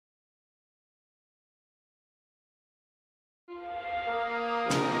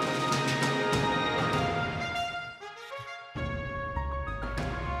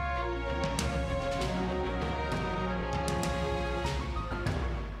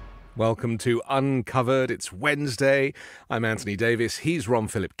Welcome to Uncovered. It's Wednesday. I'm Anthony Davis. He's Ron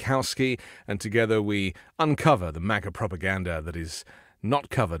Filipkowski. And together we uncover the MAGA propaganda that is not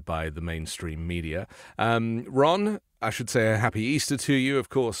covered by the mainstream media. Ron, I should say a happy Easter to you. Of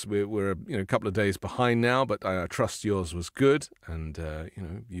course, we're a couple of days behind now, but I trust yours was good. And,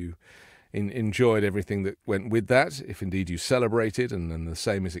 you enjoyed everything that went with that, if indeed you celebrated, and then the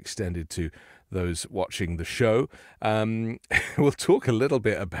same is extended to those watching the show. We'll talk a little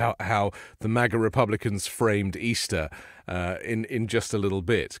bit about how the MAGA Republicans framed Easter in just a little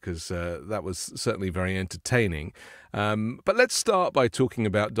bit, because that was certainly very entertaining. But let's start by talking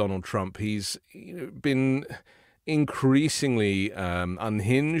about Donald Trump. He's been increasingly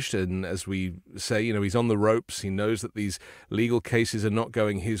unhinged, and as we say, he's on the ropes. He knows that these legal cases are not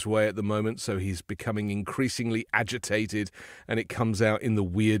going his way at the moment, so he's becoming increasingly agitated, and it comes out in the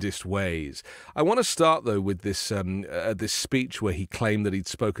weirdest ways. I want to start though with this speech where he claimed that he'd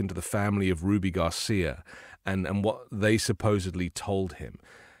spoken to the family of Ruby Garcia and what they supposedly told him.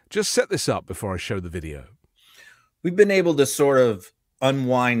 Just set this up before I show the video. We've been able to sort of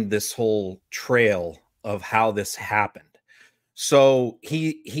unwind this whole trail of how this happened. So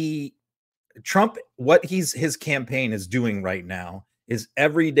Trump, what his campaign is doing right now is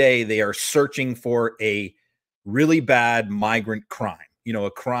every day they are searching for a really bad migrant crime, a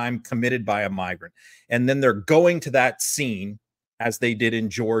crime committed by a migrant. And then they're going to that scene, as they did in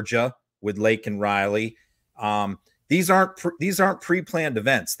Georgia with Lake and Riley. These aren't pre-planned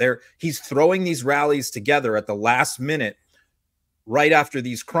events. He's throwing these rallies together at the last minute, right after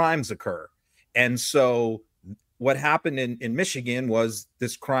these crimes occur. And so what happened in Michigan was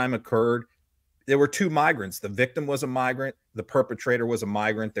this crime occurred. There were two migrants. The victim was a migrant. The perpetrator was a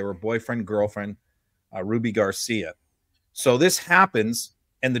migrant. They were boyfriend, girlfriend, Ruby Garcia. So this happens,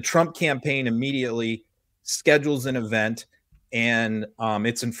 and the Trump campaign immediately schedules an event, and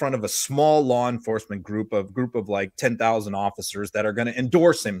it's in front of a small law enforcement group of like 10,000 officers that are going to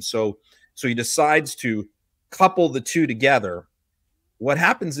endorse him. So he decides to couple the two together. What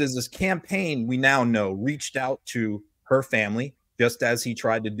happens is this campaign, we now know, reached out to her family, just as he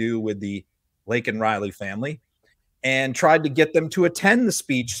tried to do with the Lake and Riley family, and tried to get them to attend the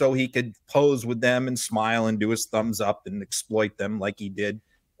speech so he could pose with them and smile and do his thumbs up and exploit them like he did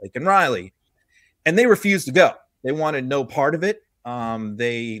Lake and Riley. And they refused to go. They wanted no part of it.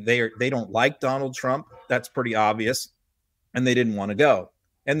 They don't like Donald Trump. That's pretty obvious. And they didn't want to go.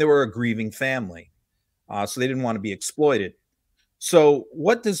 And they were a grieving family. So they didn't want to be exploited. So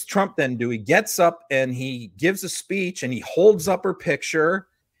what does Trump then do? He gets up and he gives a speech and he holds up her picture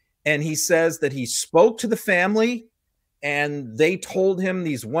and he says that he spoke to the family and they told him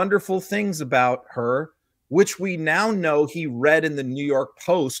these wonderful things about her, which we now know he read in the New York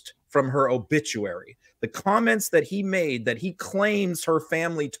Post from her obituary. The comments that he made that he claims her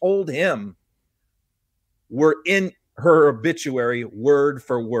family told him were in her obituary word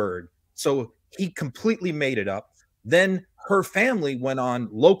for word. So he completely made it up. Then her family went on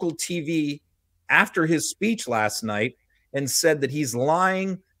local TV after his speech last night and said that he's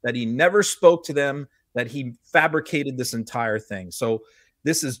lying, that he never spoke to them, that he fabricated this entire thing. So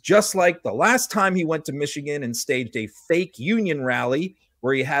this is just like the last time he went to Michigan and staged a fake union rally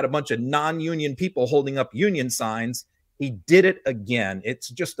where he had a bunch of non-union people holding up union signs. He did it again. It's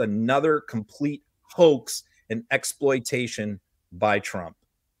just another complete hoax and exploitation by Trump.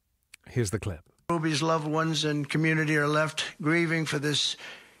 Here's the clip. Ruby's loved ones and community are left grieving for this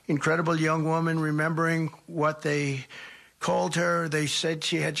incredible young woman, remembering what they called her. They said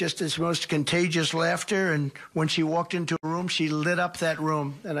she had just this most contagious laughter, and when she walked into a room, she lit up that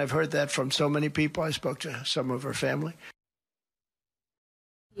room. And I've heard that from so many people. I spoke to some of her family.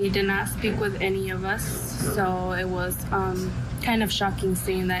 He did not speak with any of us, so it was kind of shocking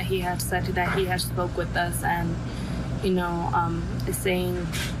seeing that he had said that he had spoke with us and, saying,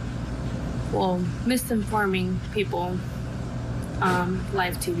 misinforming people,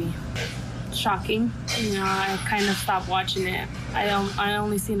 live TV. Shocking. I kind of stopped watching it. I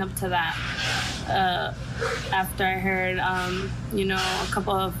only seen up to that. After I heard, a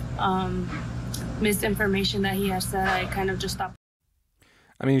couple of misinformation that he had said, I kind of just stopped.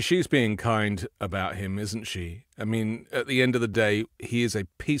 I mean, she's being kind about him, isn't she? I mean, at the end of the day, he is a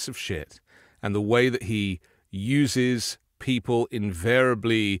piece of shit. And the way that he uses people,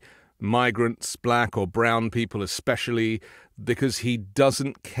 invariably migrants, black or brown people especially, because he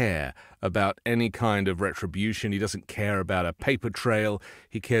doesn't care about any kind of retribution. He doesn't care about a paper trail.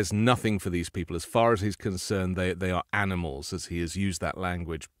 He cares nothing for these people. As far as he's concerned, they are animals, as he has used that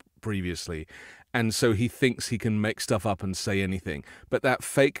language previously. And so he thinks he can make stuff up and say anything. But that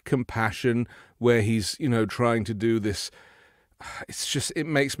fake compassion where he's, trying to do this it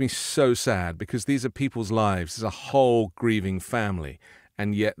makes me so sad, because these are people's lives. There's a whole grieving family,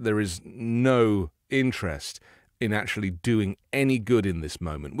 and yet there is no interest in actually doing any good in this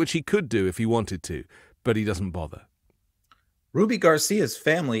moment, which he could do if he wanted to, but he doesn't bother. Ruby Garcia's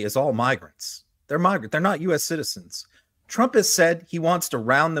family is all migrants. They're migrant. They're not U.S. citizens. Trump has said he wants to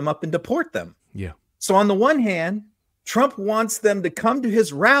round them up and deport them. Yeah. So on the one hand, Trump wants them to come to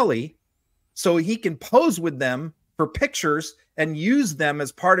his rally so he can pose with them for pictures and use them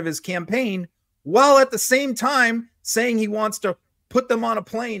as part of his campaign, while at the same time saying he wants to put them on a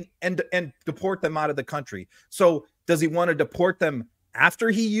plane and deport them out of the country. So does he want to deport them after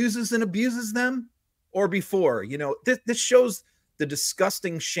he uses and abuses them, or before? You know, this shows the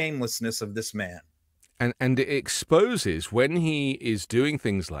disgusting shamelessness of this man. And it exposes, when he is doing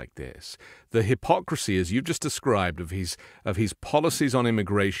things like this, the hypocrisy, as you've just described, of his policies on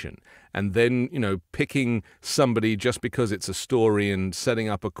immigration, and then, you know, picking somebody just because it's a story and setting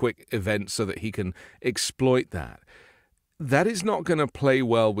up a quick event so that he can exploit that. That is not going to play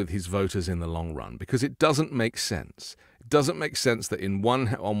well with his voters in the long run, because it doesn't make sense. It doesn't make sense that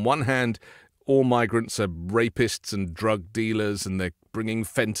on one hand, all migrants are rapists and drug dealers, and they're bringing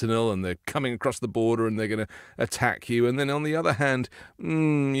fentanyl, and they're coming across the border, and they're going to attack you. And then on the other hand,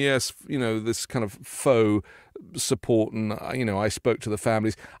 yes, you know, this kind of faux support. And, you know, I spoke to the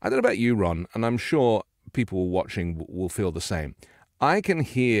families. I don't know about you, Ron, and I'm sure people watching will feel the same. I can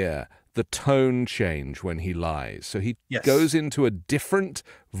hear the tone change when he lies. So he goes into a different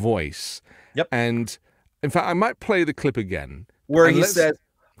voice. Yep. And in fact, I might play the clip again. Where he says,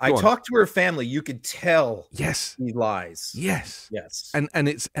 I talked to her family. You could tell. Yes. He lies. Yes. Yes. And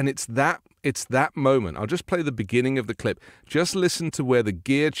it's that moment. I'll just play the beginning of the clip. Just listen to where the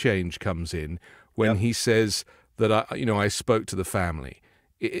gear change comes in when he says that I spoke to the family.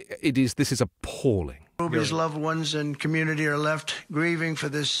 This is appalling. Ruby's loved ones and community are left grieving for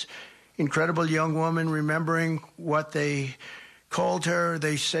this incredible young woman, remembering what they called her.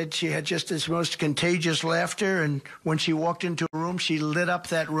 They said she had just this most contagious laughter, and when she walked into a room, she lit up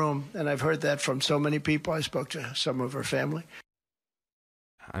that room. And I've heard that from so many people. I spoke to some of her family.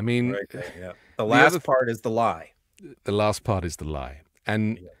 I mean, the last part is the lie. The last part is the lie.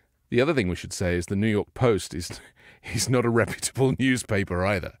 And the other thing we should say is the New York Post is not a reputable newspaper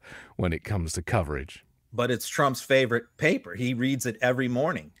either when it comes to coverage. But it's Trump's favorite paper. He reads it every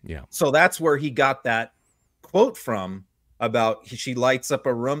morning. Yeah. So that's where he got that quote from, about she lights up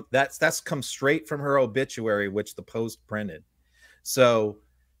a room. That's come straight from her obituary, which the Post printed. So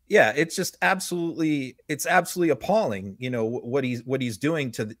yeah, it's just absolutely appalling, you know, what he's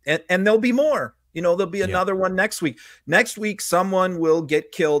doing to and there'll be more. You know, there'll be another one next week. Next week, someone will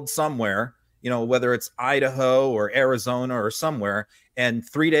get killed somewhere, you know, whether it's Idaho or Arizona or somewhere, and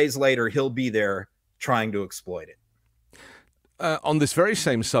 3 days later he'll be there trying to exploit it. On this very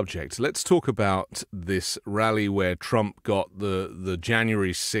same subject, let's talk about this rally where Trump got the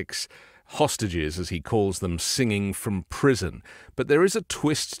January 6 hostages, as he calls them, singing from prison. But there is a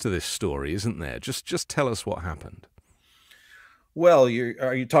twist to this story, isn't there? Just tell us what happened. Well, are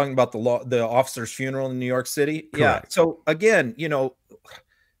you talking about the officer's funeral in New York City? Correct. Yeah. So again, you know,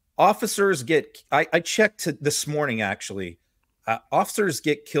 officers get. I checked this morning actually. Officers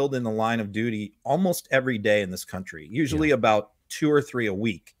get killed in the line of duty almost every day in this country, usually about 2 or 3 a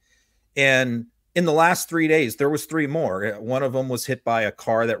week. And in the last 3 days, there was 3 more. One of them was hit by a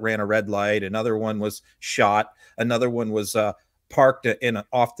car that ran a red light. Another one was shot. Another one was parked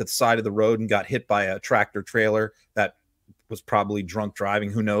off to the side of the road and got hit by a tractor trailer that was probably drunk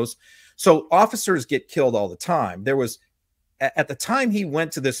driving. Who knows? So officers get killed all the time. There was, at the time he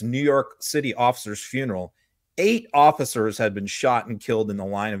went to this New York City officer's funeral, 8 officers had been shot and killed in the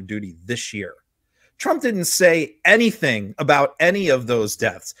line of duty this year. Trump didn't say anything about any of those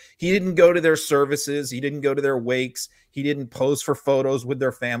deaths. He didn't go to their services. He didn't go to their wakes. He didn't pose for photos with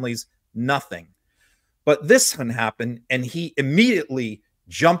their families. Nothing. But this one happened, and he immediately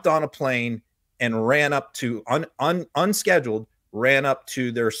jumped on a plane and ran up to, unscheduled, ran up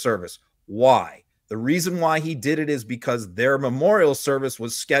to their service. Why? The reason why he did it is because their memorial service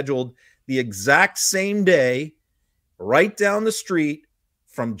was scheduled the exact same day, right down the street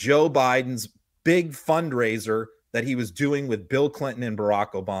from Joe Biden's big fundraiser that he was doing with Bill Clinton and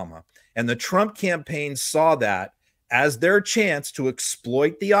Barack Obama. And the Trump campaign saw that as their chance to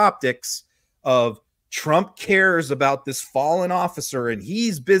exploit the optics of Trump cares about this fallen officer, and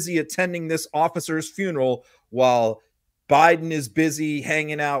he's busy attending this officer's funeral while Biden is busy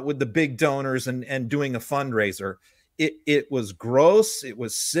hanging out with the big donors and doing a fundraiser. It was gross. It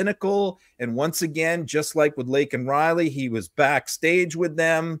was cynical. And once again, just like with Lake and Riley, he was backstage with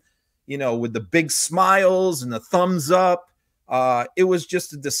them, you know, with the big smiles and the thumbs up. It was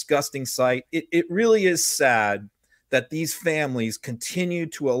just a disgusting sight. It really is sad that these families continue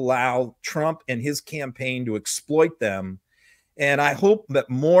to allow Trump and his campaign to exploit them. And I hope that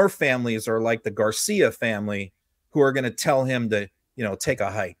more families are like the Garcia family, who are going to tell him to, take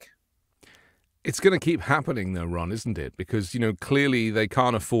a hike. It's going to keep happening, though, Ron, isn't it? Because, clearly they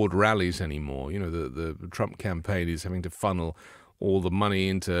can't afford rallies anymore. The Trump campaign is having to funnel all the money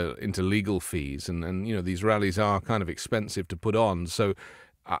into legal fees. And these rallies are kind of expensive to put on. So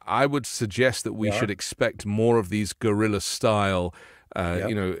I would suggest that we should expect more of these guerrilla-style,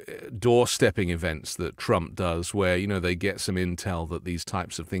 doorstepping events that Trump does, where, they get some intel that these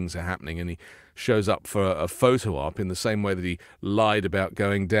types of things are happening, and he shows up for a photo op in the same way that he lied about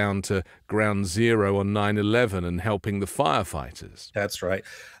going down to Ground Zero on 9/11 and helping the firefighters. That's right.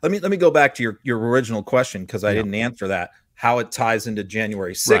 Let me go back to your original question, because I didn't answer that. How it ties into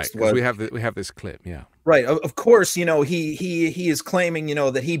January 6th? Right, because we have this clip, yeah. Right. Of course, he is claiming,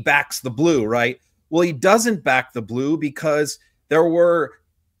 that he backs the blue, right? Well, he doesn't back the blue, because there were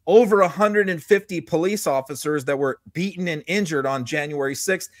over 150 police officers that were beaten and injured on January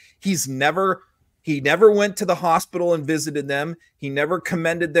 6th. He never went to the hospital and visited them. He never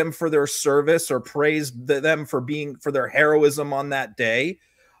commended them for their service or praised them for their heroism on that day.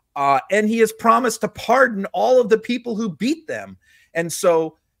 And he has promised to pardon all of the people who beat them. And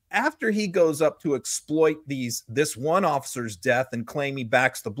so after he goes up to exploit this one officer's death and claim he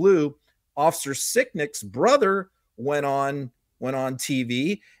backs the blue, Officer Sicknick's brother went on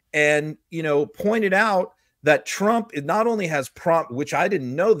TV and, pointed out that Trump not only has which I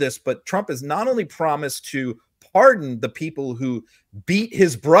didn't know this, but Trump has not only promised to pardon the people who beat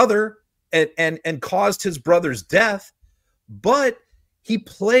his brother and caused his brother's death, but he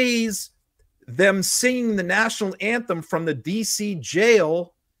plays them singing the national anthem from the DC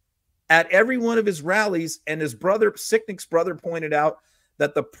jail at every one of his rallies. And his brother, Sicknick's brother, pointed out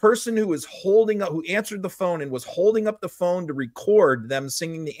that the person who answered the phone and was holding up the phone to record them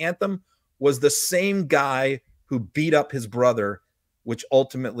singing the anthem was the same guy who beat up his brother, which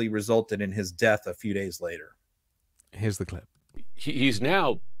ultimately resulted in his death a few days later. Here's the clip. He's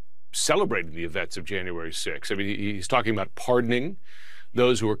now celebrating the events of January 6th. I mean, he's talking about pardoning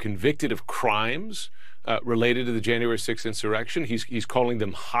those who were convicted of crimes related to the January 6th insurrection. He's calling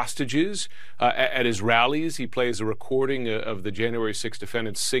them hostages. At his rallies, he plays a recording of the January 6th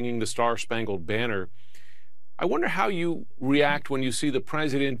defendants singing the Star-Spangled Banner. I wonder how you react when you see the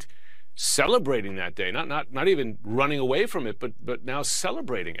president celebrating that day, not even running away from it, but now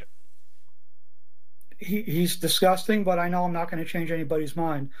celebrating it. He's disgusting, but I know I'm not going to change anybody's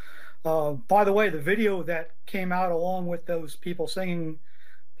mind. By the way, the video that came out along with those people singing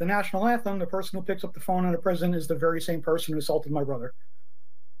the national anthem, the person who picks up the phone in the prison is the very same person who assaulted my brother.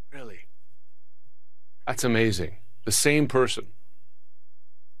 Really? That's amazing. The same person.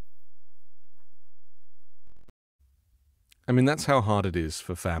 I mean, that's how hard it is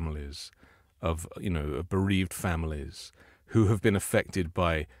for families of bereaved families who have been affected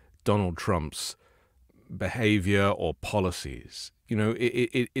by Donald Trump's behavior or policies.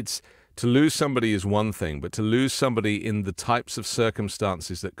 It's to lose somebody is one thing, but to lose somebody in the types of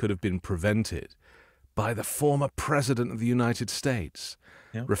circumstances that could have been prevented by the former president of the United States,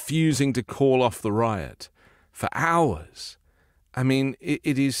 refusing to call off the riot for hours. I mean,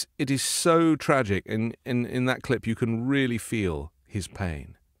 it is so tragic, and in that clip you can really feel his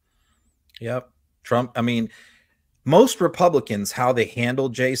pain. Yep. Trump, I mean, most Republicans, how they handle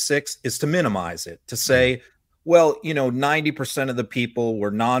J6 is to minimize it, to say, well, 90% of the people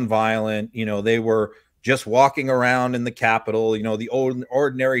were nonviolent. They were just walking around in the Capitol, the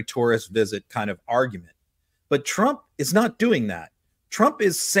ordinary tourist visit kind of argument. But Trump is not doing that. Trump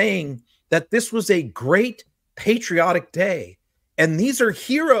is saying that this was a great patriotic day. And these are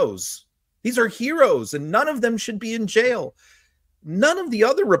heroes. These are heroes, and none of them should be in jail. None of the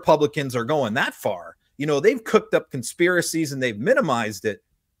other Republicans are going that far. They've cooked up conspiracies and they've minimized it.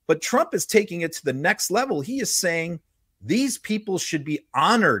 But Trump is taking it to the next level. He is saying these people should be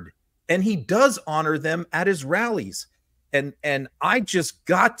honored, and he does honor them at his rallies. And I just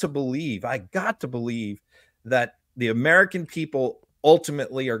got to believe that the American people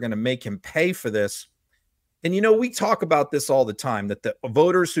ultimately are going to make him pay for this. And, we talk about this all the time, that the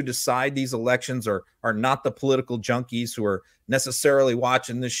voters who decide these elections are not the political junkies who are necessarily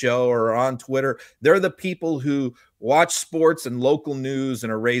watching the show or on Twitter. They're the people who watch sports and local news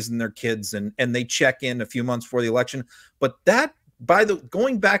and are raising their kids, and they check in a few months before the election. But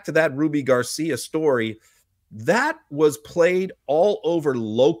going back to that Ruby Garcia story, that was played all over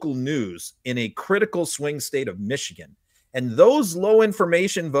local news in a critical swing state of Michigan. And those low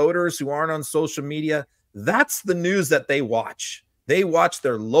information voters who aren't on social media, That's the news that they watch. They watch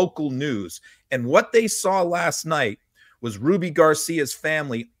their local news. And what they saw last night was Ruby Garcia's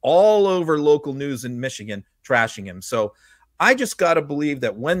family all over local news in Michigan trashing him. So I just got to believe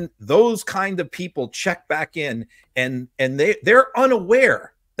that when those kind of people check back in and they're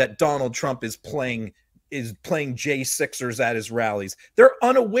unaware that Donald Trump is playing J6ers at his rallies. They're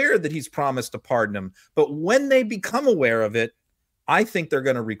unaware that he's promised to pardon him. But when they become aware of it, I think they're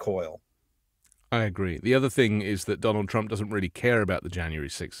going to recoil. I agree. The other thing is that Donald Trump doesn't really care about the January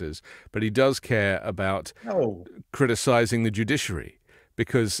 6ers, but he does care about criticizing the judiciary,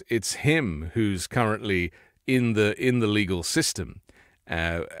 because it's him who's currently in the legal system,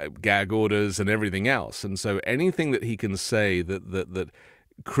 gag orders and everything else. And so anything that he can say that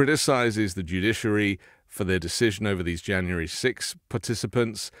criticizes the judiciary for their decision over these January 6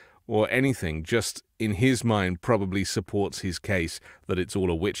 participants, or anything, just in his mind probably supports his case that it's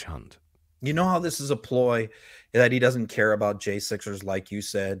all a witch hunt. You know how this is a ploy, that he doesn't care about J6ers, like you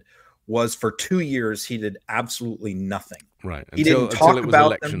said, was for 2 years he did absolutely nothing. Right. He didn't talk it was about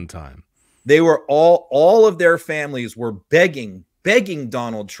election them. Time. They were all of their families were begging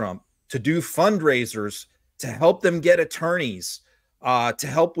Donald Trump to do fundraisers to help them get attorneys, to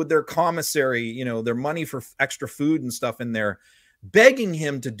help with their commissary, you know, their money for extra food and stuff in there, begging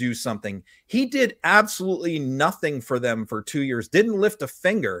him to do something. He did absolutely nothing for them for 2 years, didn't lift a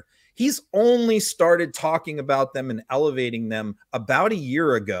finger. He's only started talking about them and elevating them about a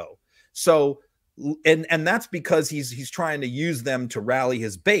year ago. So, and that's because he's trying to use them to rally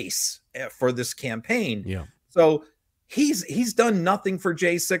his base for this campaign. Yeah. So he's done nothing for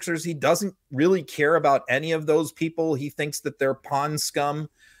J6ers. He doesn't really care about any of those people. He thinks that they're pond scum.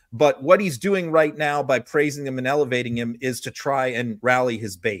 But what he's doing right now by praising them and elevating him is to try and rally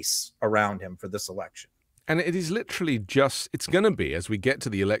his base around him for this election. And it is literally just, it's going to be, as we get to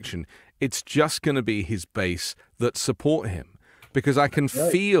the election, it's just going to be his base that support him. Because I can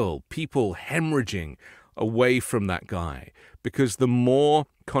feel people hemorrhaging away from that guy. Because the more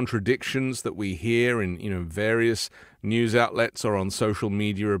contradictions that we hear in, you know, various news outlets or on social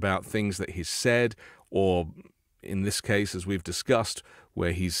media about things that he's said, or in this case, as we've discussed,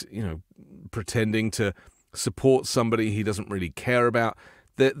 where he's, you know, pretending to support somebody he doesn't really care about,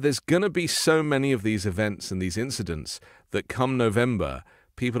 there's going to be so many of these events and these incidents that come November,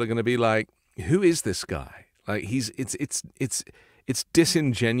 people are going to be like, who is this guy? Like, it's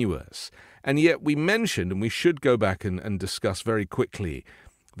disingenuous. And yet we mentioned, and we should go back and discuss very quickly,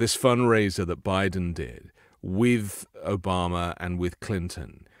 this fundraiser that Biden did with Obama and with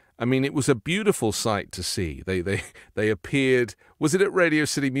Clinton. I mean, it was a beautiful sight to see. They appeared, was it at Radio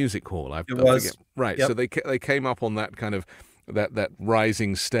City Music Hall? It was. Right. Yep. So they came up on that kind of that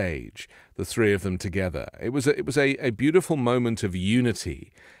rising stage, the three of them together. It was a beautiful moment of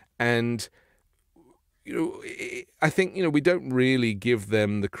unity. And, you know, I think, you know, we don't really give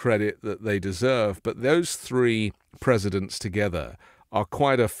them the credit that they deserve, but those three presidents together are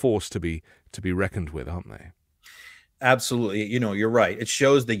quite a force to be reckoned with, aren't they? Absolutely. You know, you're right. It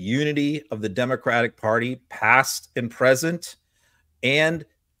shows the unity of the Democratic Party, past and present, and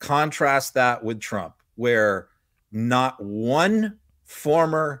contrast that with Trump, where not one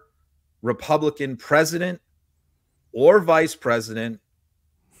former Republican president or vice president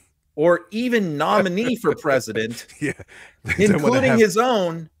or even nominee for president, including his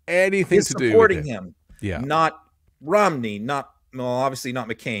own, anything is to do supporting with him. Yeah. Not Romney, obviously not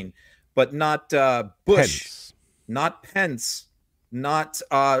McCain, but not Bush, Pence. Not Pence, not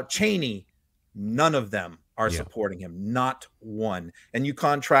Cheney. None of them are supporting him. Not one. And you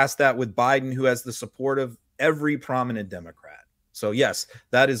contrast that with Biden, who has the support of every prominent Democrat. So yes,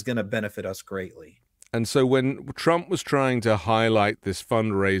 that is going to benefit us greatly. And so when Trump was trying to highlight this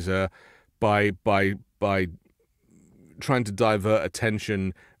fundraiser by trying to divert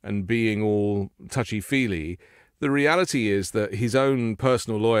attention and being all touchy-feely, the reality is that his own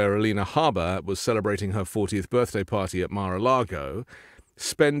personal lawyer, Alina Habba, was celebrating her 40th birthday party at Mar-a-Lago,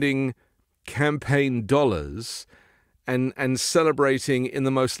 spending campaign dollars and celebrating in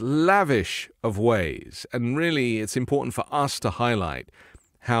the most lavish of ways. And really, it's important for us to highlight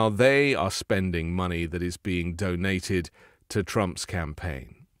how they are spending money that is being donated to Trump's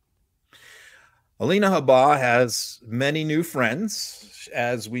campaign. Alina Habba has many new friends.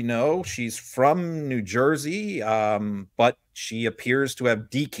 As we know, she's from New Jersey, but she appears to have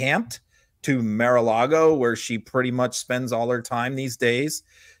decamped to Mar-a-Lago, where she pretty much spends all her time these days.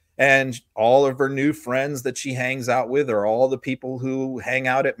 And all of her new friends that she hangs out with are all the people who hang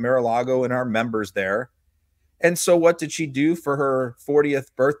out at Mar-a-Lago and are members there. And so what did she do for her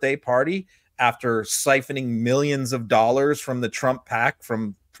 40th birthday party after siphoning millions of dollars from the Trump PAC,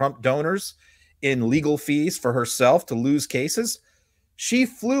 from Trump donors? in legal fees for herself to lose cases, she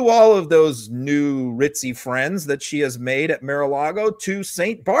flew all of those new ritzy friends that she has made at Mar-a-Lago to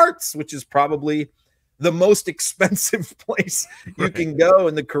St. Bart's, which is probably the most expensive place you can go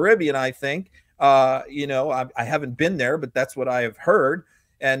in the Caribbean, I think. You know, I haven't been there, but that's what I have heard.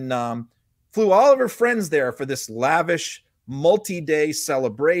 And flew all of her friends there for this lavish multi-day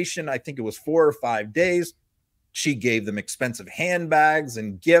celebration. I think it was 4 or 5 days. She gave them expensive handbags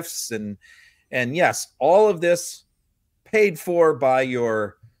and gifts. And yes, all of this paid for by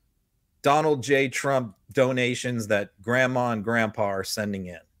your Donald J. Trump donations that grandma and grandpa are sending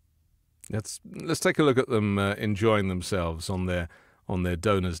in. Let's take a look at them enjoying themselves on their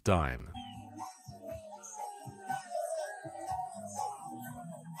donor's dime.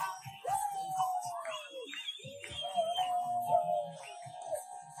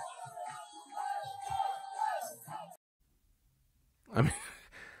 I mean,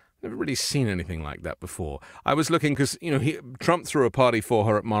 never really seen anything like that before. I was looking because, you know, Trump threw a party for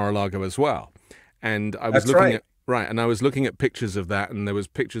her at Mar-a-Lago as well, and I was looking at and I was looking at pictures of that, and there was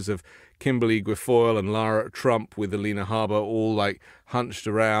pictures of Kimberly Guilfoyle and Lara Trump with Alina Habba all like hunched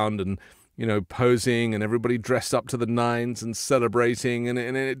around and, you know, posing, and everybody dressed up to the nines and celebrating, and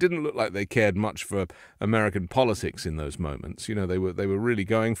it didn't look like they cared much for American politics in those moments. You know, they were really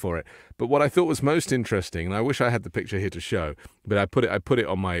going for it. But what I thought was most interesting, and I wish I had the picture here to show, but I put it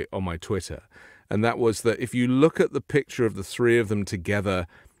on my Twitter, and that was that if you look at the picture of the three of them together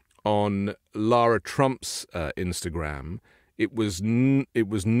on Lara Trump's Instagram, it was not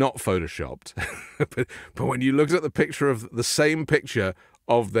photoshopped. but when you looked at the picture of the same picture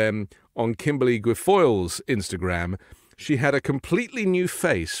of them on Kimberly Guilfoyle's Instagram, she had a completely new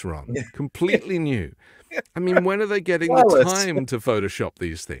face, Ron. Completely new. I mean, when are they getting the time to Photoshop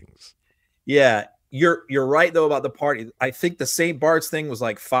these things? Yeah, you're right though about the party. I think the St. Bart's thing was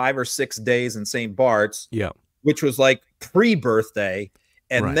like 5 or 6 days in St. Bart's. Yeah, which was like pre-birthday.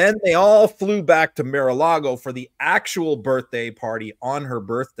 And then they all flew back to Mar-a-Lago for the actual birthday party on her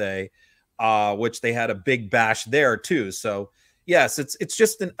birthday, which they had a big bash there too. So yes, it's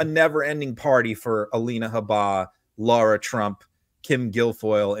just a never-ending party for Alina Habba, Lara Trump, Kim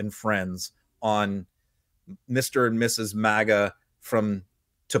Guilfoyle, and friends on Mr. and Mrs. MAGA from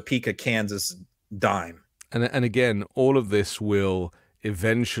Topeka, Kansas dime. And again, all of this will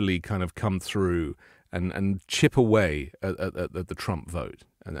eventually kind of come through and chip away at the Trump vote.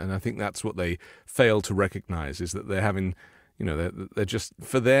 And I think that's what they fail to recognize, is that they're having, you know, they're just,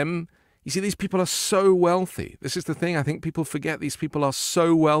 for them, you see, these people are so wealthy. This is the thing. I think people forget these people are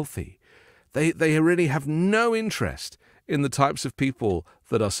so wealthy. They really have no interest in the types of people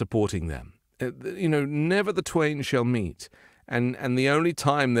that are supporting them. You know, never the twain shall meet. And the only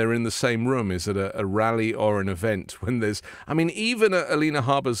time they're in the same room is at a rally or an event when there's, I mean, even at Alina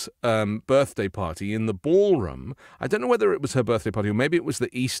Habba's birthday party in the ballroom, I don't know whether it was her birthday party or maybe it was the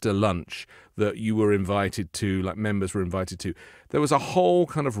Easter lunch that you were invited to, like members were invited to. There was a whole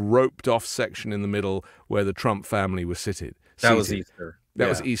kind of roped off section in the middle where the Trump family was seated. That was Easter. That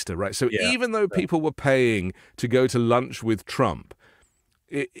was Easter, right? So even though people were paying to go to lunch with Trump,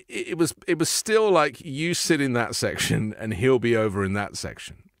 it was still like you sit in that section and he'll be over in that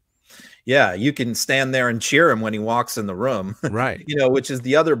section. Yeah, you can stand there and cheer him when he walks in the room. Right. You know, which is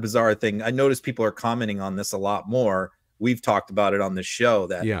the other bizarre thing. I notice people are commenting on this a lot more. We've talked about it on this show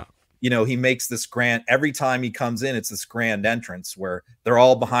that, you know, he makes this grand, every time he comes in, it's this grand entrance where they're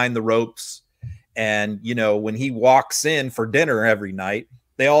all behind the ropes. And, you know, when he walks in for dinner every night,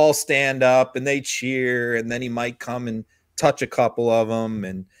 they all stand up and they cheer, and then he might come and touch a couple of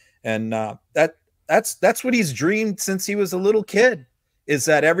them, and that's what he's dreamed since he was a little kid, is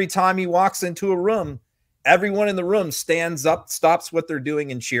that every time he walks into a room, everyone in the room stands up, stops what they're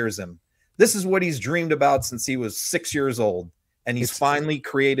doing, and cheers him. This is what he's dreamed about since he was 6 years old, and he's finally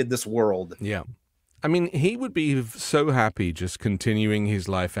created this world. Yeah, I mean, he would be so happy just continuing his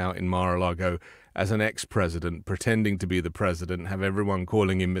life out in Mar-a-Lago as an ex-president, pretending to be the president, have everyone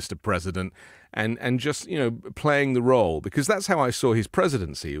calling him Mr. President, and just, you know, playing the role, because that's how I saw his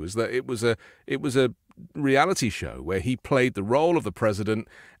presidency. It was that it was a reality show where he played the role of the president,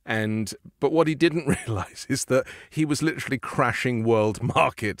 but what he didn't realize is that he was literally crashing world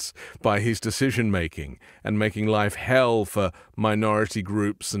markets by his decision making and making life hell for minority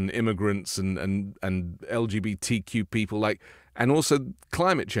groups and immigrants and LGBTQ people, like, and also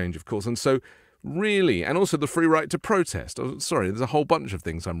climate change, of course. And so really, and also the free right to protest. Oh, sorry, there's a whole bunch of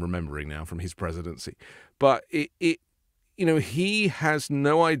things I'm remembering now from his presidency. But you know, he has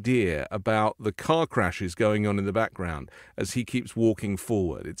no idea about the car crashes going on in the background as he keeps walking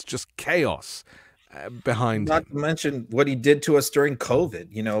forward. It's just chaos. behind Not him. to mention what he did to us during COVID,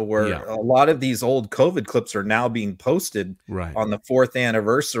 you know, where Yeah. a lot of these old COVID clips are now being posted Right. on the 4th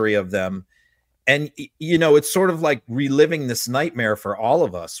anniversary of them. And, you know, it's sort of like reliving this nightmare for all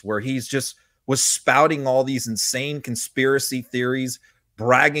of us, where he's just was spouting all these insane conspiracy theories,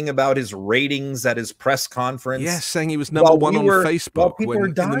 bragging about his ratings at his press conference. Yes, saying he was number one on Facebook people were when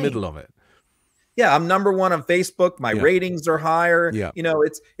in the dying. middle of it. Yeah, I'm number one on Facebook. My Yeah. ratings are higher. Yeah. You know,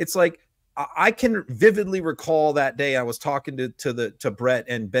 it's like I can vividly recall that day I was talking to Brett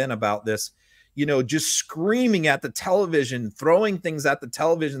and Ben about this, you know, just screaming at the television, throwing things at the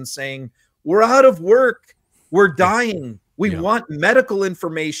television, saying, "We're out of work. We're dying. We Yeah. want medical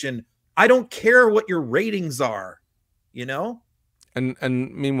information. I don't care what your ratings are," you know? And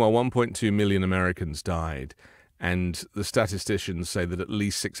meanwhile, 1.2 million Americans died, and the statisticians say that at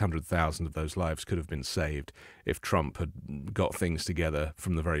least 600,000 of those lives could have been saved if Trump had got things together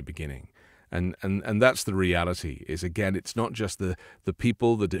from the very beginning. And that's the reality. Is again, it's not just the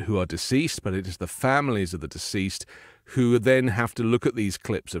people who are deceased, but it is the families of the deceased who then have to look at these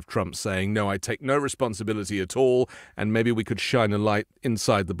clips of Trump saying, "No, I take no responsibility at all, and maybe we could shine a light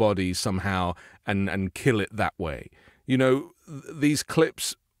inside the body somehow and kill it that way." You know, these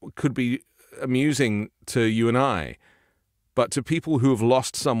clips could be amusing to you and I, but to people who have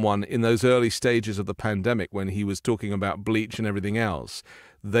lost someone in those early stages of the pandemic when he was talking about bleach and everything else,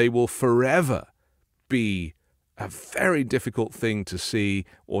 they will forever be a very difficult thing to see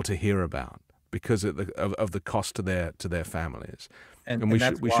or to hear about because of the cost to their families. And we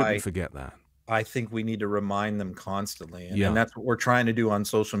shouldn't forget that. I think we need to remind them constantly. And, Yeah. and that's what we're trying to do on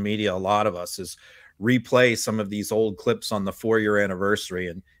social media. A lot of us is replay some of these old clips on the 4-year anniversary.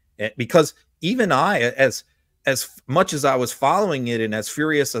 And because even I, as much as I was following it and as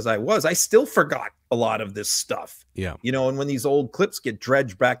furious as I was, I still forgot a lot of this stuff. Yeah. You know, and when these old clips get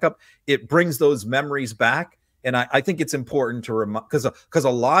dredged back up, it brings those memories back. And I think it's important to remind, because a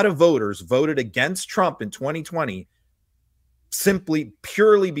lot of voters voted against Trump in 2020 simply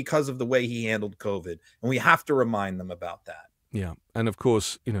purely because of the way he handled COVID. And we have to remind them about that. Yeah. And of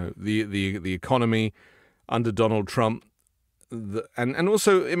course, you know, the economy under Donald Trump, and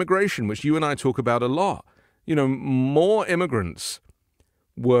also immigration, which you and I talk about a lot. You know, more immigrants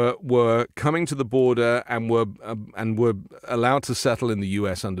were coming to the border and were allowed to settle in the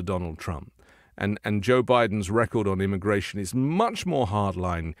U.S. under Donald Trump. And Joe Biden's record on immigration is much more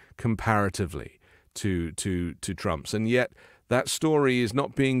hardline comparatively to Trump's. And yet that story is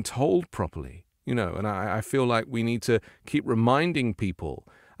not being told properly, you know, and I feel like we need to keep reminding people.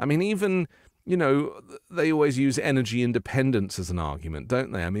 I mean, even, you know, they always use energy independence as an argument,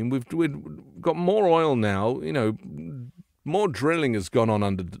 don't they? I mean, we've got more oil now, you know, more drilling has gone on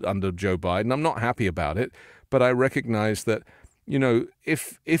under Joe Biden. I'm not happy about it, but I recognize that, you know,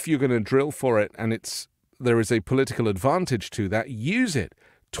 if you're going to drill for it and there is a political advantage to that, use it,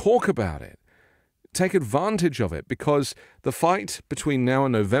 talk about it, take advantage of it, because the fight between now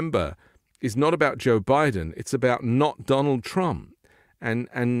and November is not about Joe Biden. It's about not Donald Trump.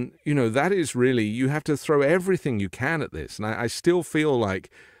 And you know, that is really, you have to throw everything you can at this. And I still feel like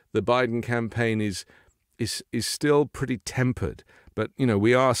the Biden campaign is still pretty tempered. But, you know,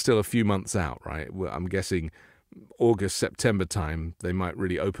 we are still a few months out, right? I'm guessing August, September time, they might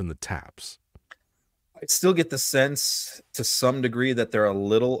really open the taps. I still get the sense to some degree that they're a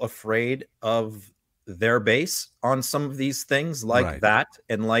little afraid of their base on some of these things like Right. that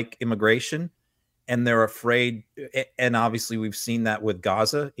and like immigration. And they're afraid. And obviously we've seen that with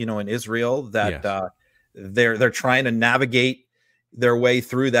Gaza, you know, in Israel, that Yes. they're trying to navigate their way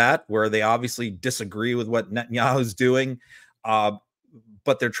through that, where they obviously disagree with what Netanyahu's doing.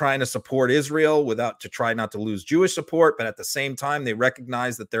 But they're trying to support Israel to try not to lose Jewish support. But at the same time, they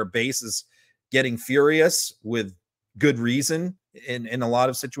recognize that their base is getting furious with good reason in a lot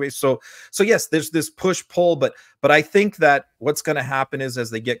of situations. So yes, there's this push pull, but I think that what's going to happen is as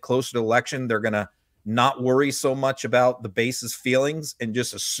they get closer to election, they're going to not worry so much about the base's feelings and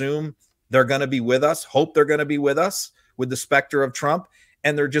just assume they're going to be with us, hope they're going to be with us with the specter of Trump.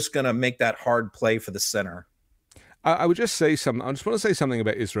 And they're just going to make that hard play for the center. I would just say something. I just want to say something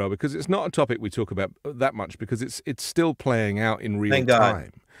about Israel, because it's not a topic we talk about that much, because it's still playing out in real Thank God.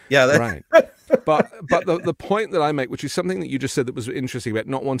 time. Yeah, Right. But the point that I make, which is something that you just said that was interesting about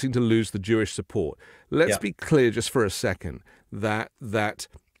not wanting to lose the Jewish support. Let's be clear just for a second that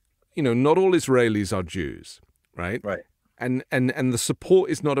you know, not all Israelis are Jews, right? Right. And the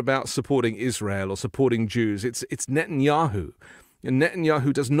support is not about supporting Israel or supporting Jews. It's Netanyahu. And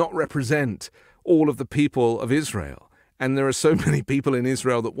Netanyahu does not represent all of the people of Israel. And there are so many people in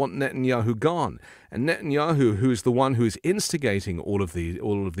Israel that want Netanyahu gone. And Netanyahu, who is the one who is instigating all of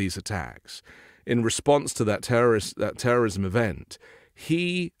these attacks, in response to that terrorism event,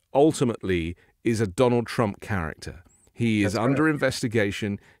 he ultimately is a Donald Trump character. He is under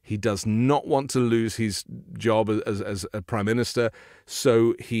investigation. He does not want to lose his job as a prime minister,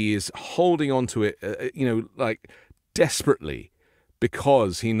 so he is holding on to it, like desperately,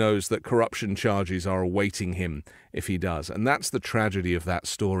 because he knows that corruption charges are awaiting him if he does. And that's the tragedy of that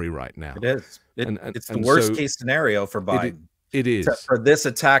story right now. It is. It's the worst case scenario for Biden. It is. For this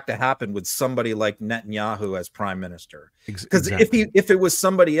attack to happen with somebody like Netanyahu as prime minister. Because Exactly. if it was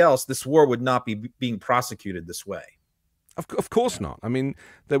somebody else, this war would not be being prosecuted this way. Of course not. I mean,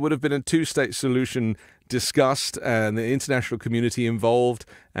 there would have been a two-state solution discussed and the international community involved,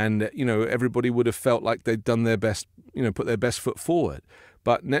 and, everybody would have felt like they'd done their best, put their best foot forward.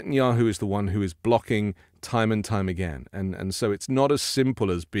 But Netanyahu is the one who is blocking time and time again. And so it's not as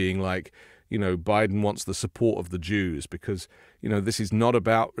simple as being like, Biden wants the support of the Jews, because, this is not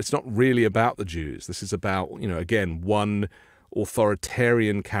about, it's not really about the Jews. This is about, again, one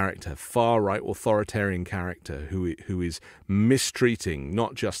authoritarian character, far-right authoritarian character who is mistreating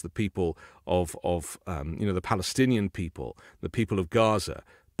not just the people of the Palestinian people, the people of Gaza,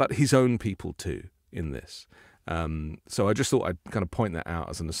 but his own people too in this. So I just thought I'd kind of point that out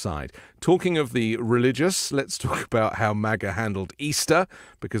as an aside. Talking of the religious, let's talk about how MAGA handled Easter,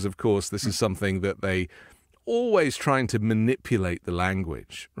 because of course this is something that they always trying to manipulate the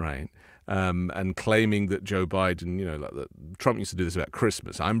language, right? And claiming that Joe Biden, like that Trump used to do this about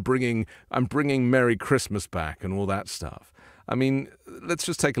Christmas. I'm bringing Merry Christmas back and all that stuff. I mean, let's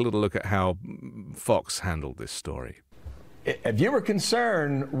just take a little look at how Fox handled this story. If you were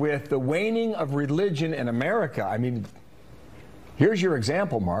concerned with the waning of religion in America, I mean, here's your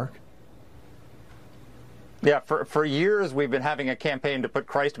example, Mark. Yeah, for years we've been having a campaign to put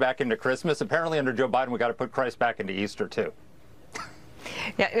Christ back into Christmas. Apparently under Joe Biden, we got to put Christ back into Easter too.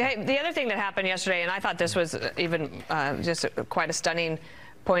 Yeah, the other thing that happened yesterday, and I thought this was even just quite a stunning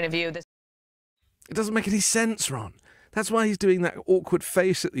point of view. It doesn't make any sense, Ron. That's why he's doing that awkward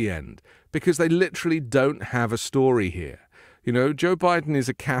face at the end, because they literally don't have a story here. Joe Biden is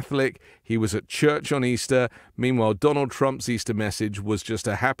a Catholic. He was at church on Easter. Meanwhile, Donald Trump's Easter message was just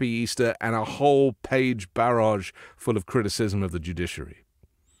a happy Easter and a whole page barrage full of criticism of the judiciary.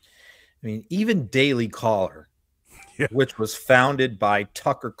 I mean, even Daily Caller, which was founded by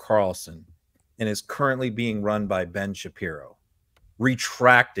Tucker Carlson and is currently being run by Ben Shapiro,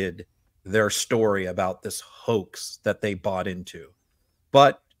 retracted their story about this hoax that they bought into.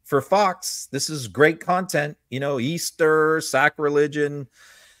 But for Fox, this is great content, Easter, sacrilegion.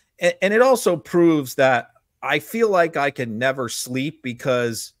 And it also proves that I feel like I can never sleep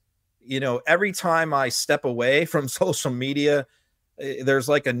because, every time I step away from social media, there's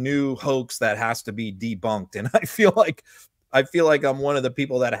like a new hoax that has to be debunked. And I feel like I'm one of the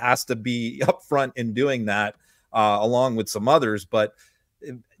people that has to be upfront in doing that, along with some others. But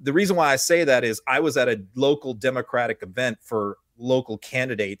the reason why I say that is I was at a local Democratic event for local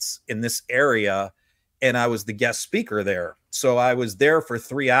candidates in this area, and I was the guest speaker there. So I was there for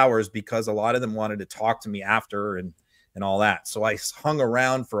 3 hours because a lot of them wanted to talk to me after and all that. So I hung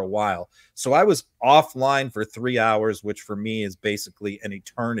around for a while. So I was offline for 3 hours, which for me is basically an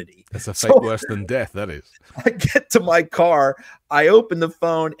eternity. That's a fate worse than death, that is. I get to my car, I open the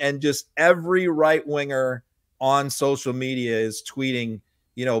phone, and just every right-winger on social media is tweeting,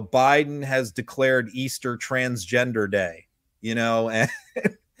 Biden has declared Easter Transgender Day,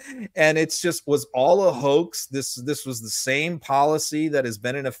 and it's just was all a hoax. This was the same policy that has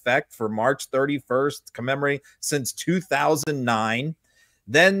been in effect for March 31st, commemorating since 2009.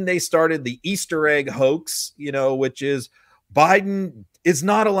 Then they started the Easter egg hoax, which is Biden is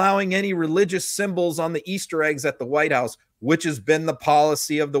not allowing any religious symbols on the Easter eggs at the White House, which has been the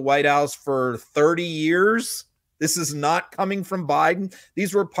policy of the White House for 30 years. This is not coming from Biden.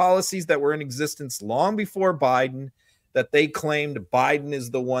 These were policies that were in existence long before Biden, that they claimed Biden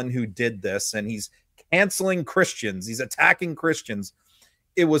is the one who did this, and he's canceling Christians. He's attacking Christians.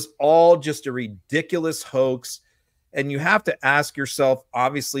 It was all just a ridiculous hoax. And you have to ask yourself,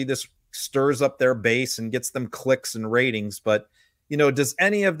 obviously this stirs up their base and gets them clicks and ratings, but does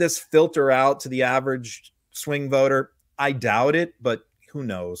any of this filter out to the average swing voter? I doubt it, but who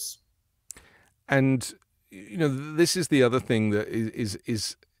knows? And this is the other thing that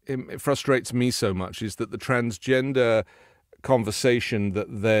it frustrates me so much, is that the transgender conversation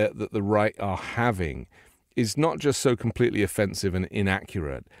that the right are having is not just so completely offensive and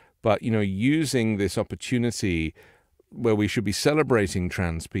inaccurate, but using this opportunity where we should be celebrating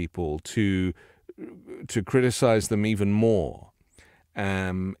trans people to criticize them even more.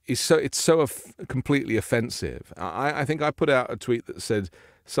 It's so completely offensive. I think I put out a tweet that said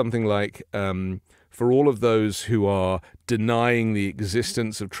something like, for all of those who are denying the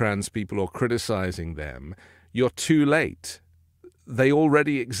existence of trans people or criticizing them, you're too late. They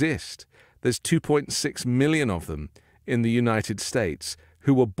already exist. There's 2.6 million of them in the United States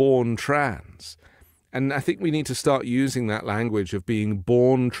who were born trans. And I think we need to start using that language of being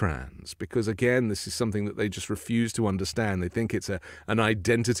born trans, because, again, this is something that they just refuse to understand. They think it's an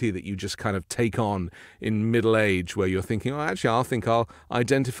identity that you just kind of take on in middle age, where you're thinking, oh, actually, I think I'll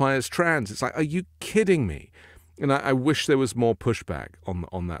identify as trans. It's like, are you kidding me? And I wish there was more pushback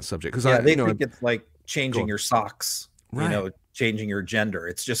on that subject. Because they think it's like changing your socks, right. You know, changing your gender.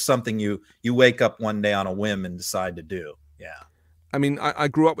 It's just something you wake up one day on a whim and decide to do. Yeah. I mean, I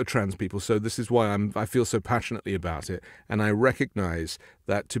grew up with trans people, so this is why I feel so passionately about it. And I recognize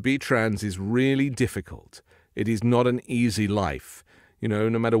that to be trans is really difficult. It is not an easy life. You know,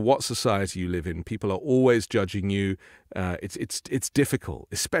 no matter what society you live in, people are always judging you. It's difficult,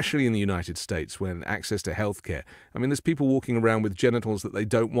 especially in the United States, when access to healthcare. I mean, there's people walking around with genitals that they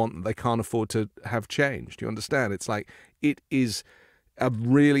don't want, that they can't afford to have changed. You understand? It's like, it is a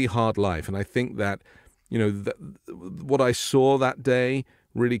really hard life. And I think that, you know, what I saw that day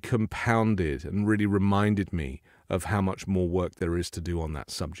really compounded and really reminded me of how much more work there is to do on that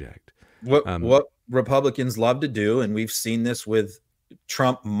subject. What Republicans love to do, and we've seen this with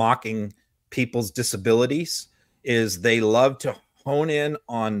Trump mocking people's disabilities, is they love to hone in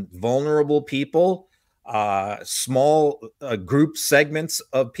on vulnerable people, small group segments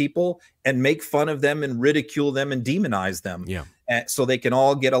of people, and make fun of them and ridicule them and demonize them. Yeah. So they can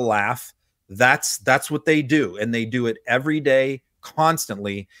all get a laugh. That's what they do, and they do it every day,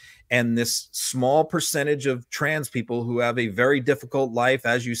 constantly. And this small percentage of trans people who have a very difficult life,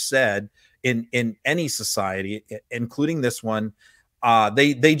 as you said, in any society, including this one,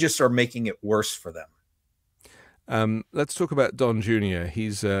 they just are making it worse for them. Let's talk about Don Jr.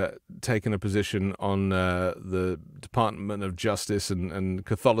 He's taken a position on the Department of Justice and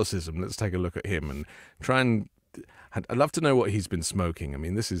Catholicism. Let's take a look at him and try and... I'd love to know what he's been smoking. I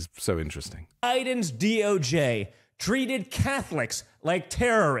mean, this is so interesting. Biden's DOJ treated Catholics like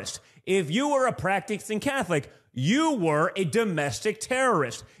terrorists. If you were a practicing Catholic, you were a domestic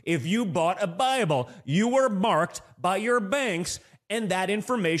terrorist. If you bought a Bible, you were marked by your banks, and that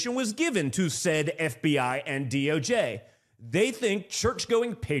information was given to said FBI and DOJ. They think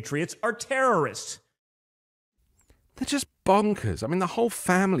church-going patriots are terrorists. They're just bonkers. I mean, the whole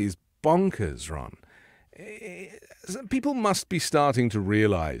family is bonkers, Ron. People must be starting to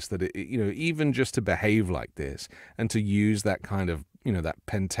realize that, even just to behave like this and to use that kind of, that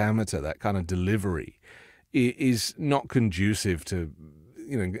pentameter, that kind of delivery is not conducive to,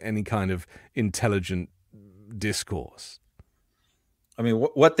 any kind of intelligent discourse. I mean,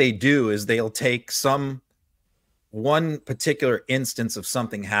 what they do is they'll take one particular instance of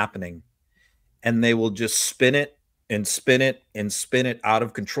something happening, and they will just spin it and spin it and spin it out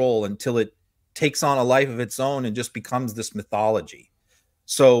of control until it takes on a life of its own and just becomes this mythology.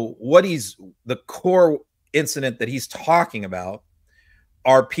 So the core incident that he's talking about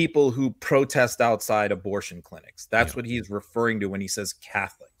are people who protest outside abortion clinics. That's what he's referring to when he says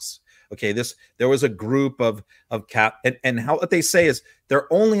Catholics. Okay, there was a group of and what they say is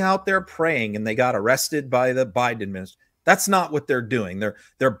they're only out there praying, and they got arrested by the Biden administration. That's not what they're doing.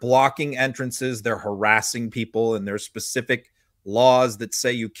 They're blocking entrances, they're harassing people, and there's specific laws that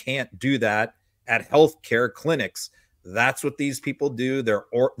say you can't do that at healthcare clinics. That's what these people do. They're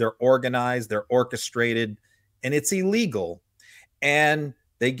organized, they're orchestrated, and it's illegal. And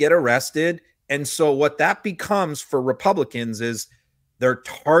they get arrested. And so what that becomes for Republicans is they're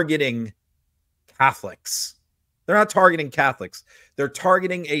targeting Catholics. They're not targeting Catholics. They're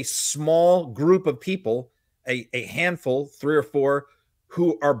targeting a small group of people, a handful, 3 or 4,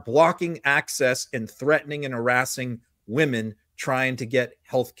 who are blocking access and threatening and harassing women trying to get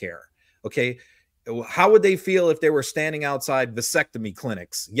health care. Okay, how would they feel if they were standing outside vasectomy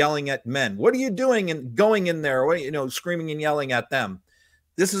clinics yelling at men? What are you doing and going in there? What, screaming and yelling at them.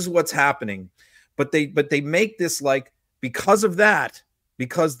 This is what's happening. But they make this like, because of that,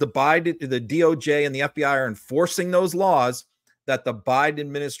 because the DOJ and the FBI are enforcing those laws, that the Biden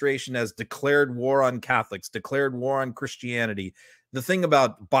administration has declared war on Catholics, declared war on Christianity. The thing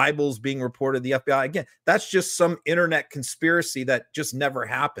about Bibles being reported to the FBI, again, that's just some internet conspiracy that just never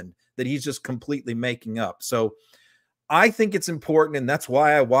happened, that he's just completely making up. So I think it's important, and that's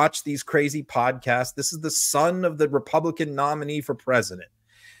why I watch these crazy podcasts. This is the son of the Republican nominee for president,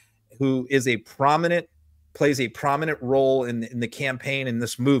 who is plays a prominent role in the campaign in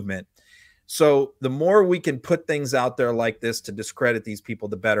this movement. So the more we can put things out there like this to discredit these people,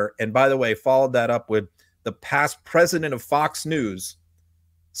 the better. And by the way, followed that up with the past president of Fox News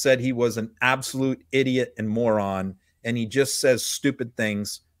said he was an absolute idiot and moron, and he just says stupid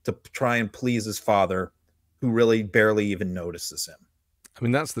things to try and please his father, who really barely even notices him. I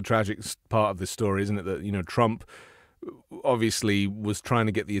mean, that's the tragic part of this story, isn't it? That, you know, Trump obviously was trying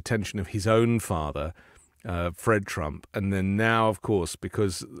to get the attention of his own father, Fred Trump, and then now, of course,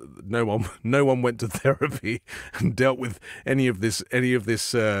 because no one went to therapy and dealt with any of this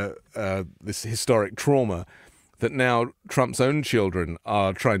this historic trauma, that now Trump's own children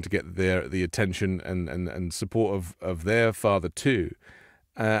are trying to get the attention and support of their father too.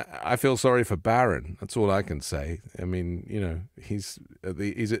 I feel sorry for Barron. That's all I can say. I mean, you know, he's at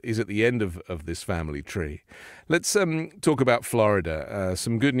the end of this family tree. Let's talk about Florida.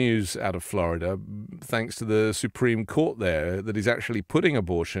 Some good news out of Florida, thanks to the Supreme Court there, that is actually putting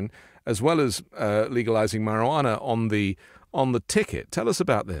abortion as well as legalizing marijuana on the ticket. Tell us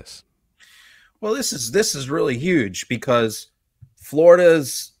about this. Well, this is really huge because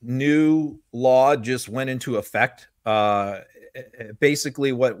Florida's new law just went into effect.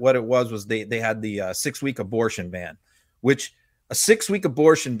 Basically what it was they had the 6-week abortion ban, which a 6-week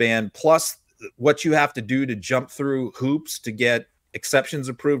abortion ban plus what you have to do to jump through hoops to get exceptions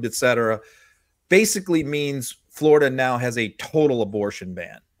approved, etc., basically means Florida now has a total abortion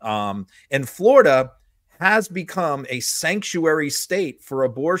ban. And Florida has become a sanctuary state for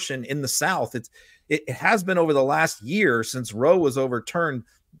abortion in the South. It has been over the last year since Roe was overturned,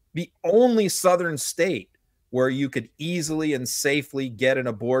 the only southern state where you could easily and safely get an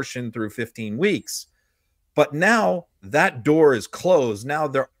abortion through 15 weeks. But now that door is closed. Now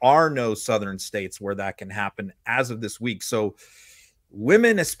there are no southern states where that can happen as of this week. So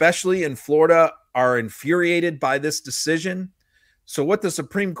women, especially in Florida, are infuriated by this decision. So what the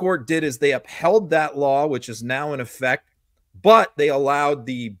Supreme Court did is they upheld that law, which is now in effect, but they allowed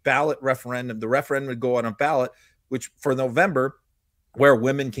the ballot referendum. The referendum would go on a ballot, which for November, where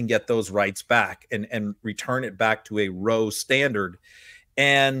women can get those rights back and return it back to a Roe standard.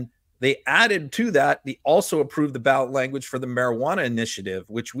 And they added to that, they also approved the ballot language for the marijuana initiative,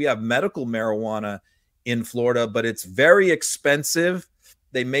 which we have medical marijuana in Florida, but it's very expensive.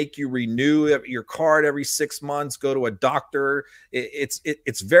 They make you renew your card every 6 months, go to a doctor.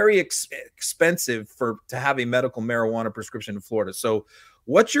 It's very expensive to have a medical marijuana prescription in Florida. So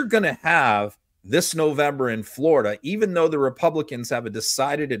what you're going to have this November in Florida, even though the Republicans have a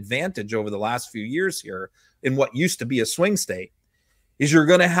decided advantage over the last few years here in what used to be a swing state, is you're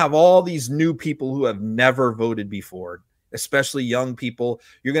going to have all these new people who have never voted before, especially young people.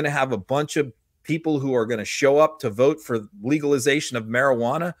 You're going to have a bunch of people who are going to show up to vote for legalization of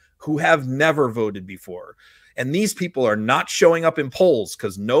marijuana who have never voted before. And these people are not showing up in polls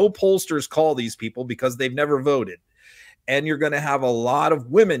because no pollsters call these people because they've never voted. And you're going to have a lot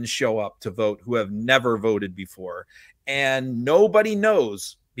of women show up to vote who have never voted before. And nobody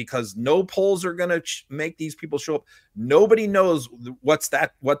knows, because no polls are going to make these people show up. Nobody knows what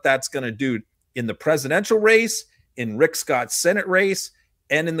that's going to do in the presidential race, in Rick Scott's Senate race,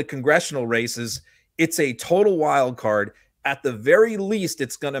 and in the congressional races. It's a total wild card. At the very least,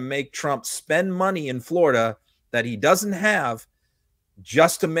 it's going to make Trump spend money in Florida that he doesn't have,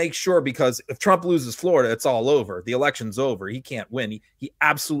 just to make sure, because if Trump loses Florida, it's all over. The election's over. He can't win. He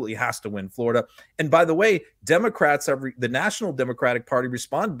absolutely has to win Florida. And by the way, Democrats, the National Democratic Party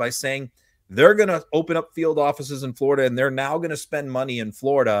responded by saying they're going to open up field offices in Florida, and they're now going to spend money in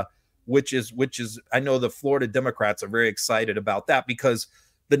Florida, which is I know the Florida Democrats are very excited about that, because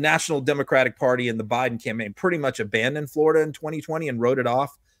the National Democratic Party and the Biden campaign pretty much abandoned Florida in 2020 and wrote it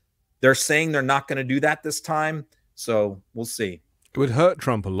off. They're saying they're not going to do that this time. So we'll see. It would hurt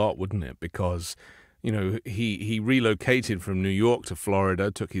Trump a lot, wouldn't it? Because, you know, he relocated from New York to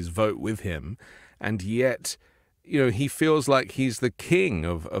Florida, took his vote with him, and yet, you know, he feels like he's the king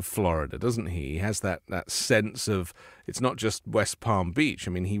of Florida, doesn't he? He has that sense of, it's not just West Palm Beach.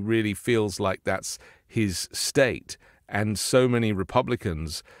 I mean, he really feels like that's his state. And so many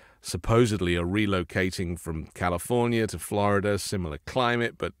Republicans supposedly are relocating from California to Florida, similar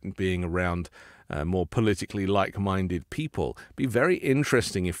climate, but being around more politically like-minded people. It'd be very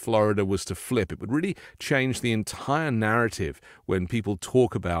interesting if Florida was to flip. It would really change the entire narrative when people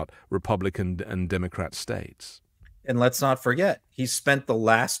talk about Republican and Democrat states. And let's not forget, he spent the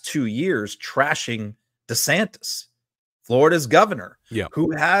last 2 years trashing DeSantis, Florida's governor,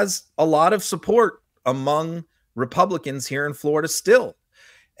 who has a lot of support among Republicans here in Florida still.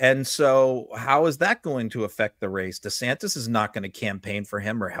 And so how is that going to affect the race? DeSantis is not going to campaign for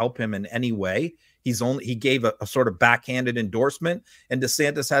him or help him in any way. He gave a sort of backhanded endorsement, and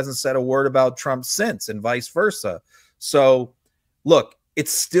DeSantis hasn't said a word about Trump since, and vice versa. So look,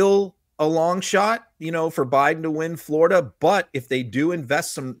 it's still a long shot, you know, for Biden to win Florida. But if they do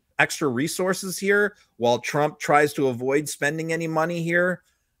invest some extra resources here while Trump tries to avoid spending any money here,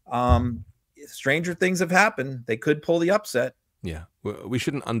 stranger things have happened. They could pull the upset. Yeah, we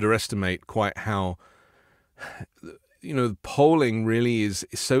shouldn't underestimate quite how, you know, polling really is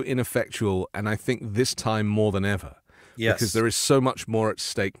so ineffectual. And I think this time more than ever, because there is so much more at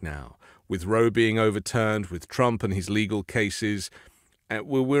stake now. With Roe being overturned, with Trump and his legal cases,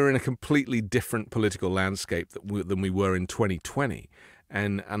 we're in a completely different political landscape than we were in 2020.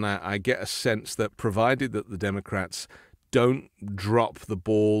 And I get a sense that provided that the Democrats don't drop the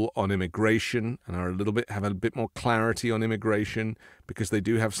ball on immigration and have a bit more clarity on immigration, because they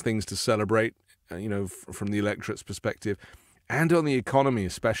do have things to celebrate, you know, from the electorate's perspective, and on the economy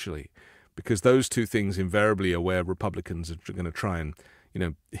especially, because those two things invariably are where Republicans are going to try and, you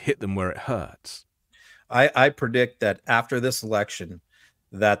know, hit them where it hurts. I predict that after this election,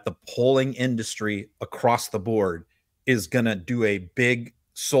 that the polling industry across the board is going to do a big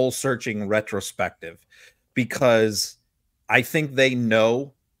soul-searching retrospective, because I think they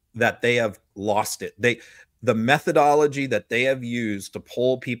know that they have lost it. The methodology that they have used to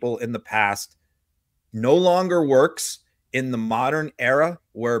poll people in the past no longer works in the modern era,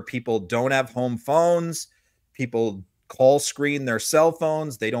 where people don't have home phones, people call screen their cell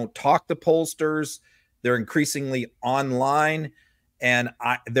phones, they don't talk to pollsters, they're increasingly online, and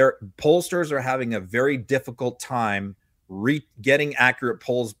their pollsters are having a very difficult time getting accurate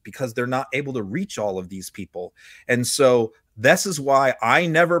polls because they're not able to reach all of these people. And so this is why I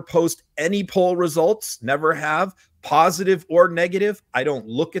never post any poll results, never have, positive or negative. I don't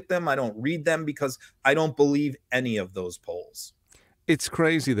look at them. I don't read them, because I don't believe any of those polls. It's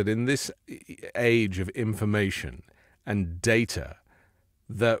crazy that in this age of information and data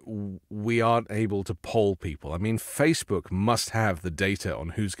that we aren't able to poll people. I mean, Facebook must have the data on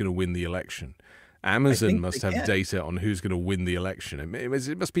who's going to win the election. Amazon must have data on who's going to win the election.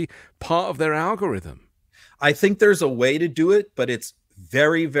 It must be part of their algorithm. I think there's a way to do it, but it's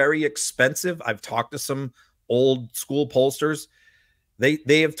very, very expensive. I've talked to some old school pollsters.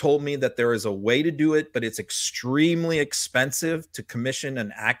 They have told me that there is a way to do it, but it's extremely expensive to commission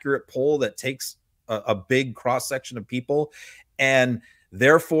an accurate poll that takes a big cross section of people. And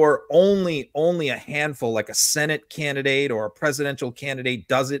therefore, only a handful, like a Senate candidate or a presidential candidate,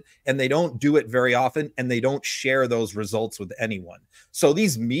 does it, and they don't do it very often, and they don't share those results with anyone. So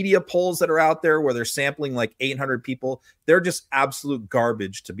these media polls that are out there where they're sampling like 800 people, they're just absolute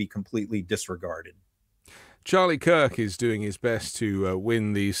garbage to be completely disregarded. Charlie Kirk is doing his best to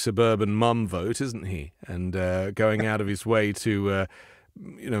win the suburban mum vote, isn't he? And going out of his way to,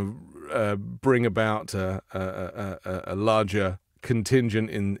 bring about a larger contingent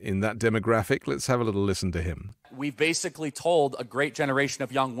in that demographic. Let's have a little listen to him. We've basically told a great generation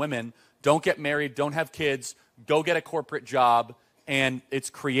of young women, don't get married, don't have kids, go get a corporate job, and it's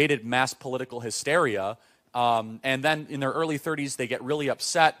created mass political hysteria. And then in their early 30s, they get really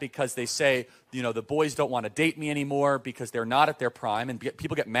upset because they say, you know, the boys don't want to date me anymore because they're not at their prime. And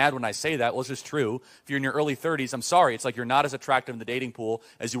people get mad when I say that. Well, it's just true. If you're in your early 30s, I'm sorry. It's like you're not as attractive in the dating pool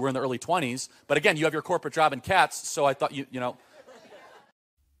as you were in the early 20s. But again, you have your corporate job and cats, so I thought, you know.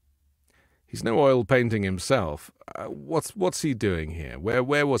 He's no oil painting himself. What's he doing here?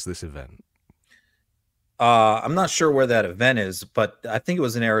 Where was this event? I'm not sure where that event is, but I think it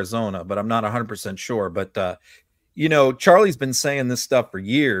was in Arizona, but I'm not 100% sure. But, you know, Charlie's been saying this stuff for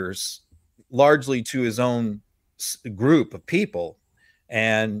years, largely to his own group of people.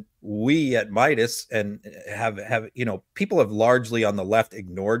 And we at Midas and have, you know, people have largely on the left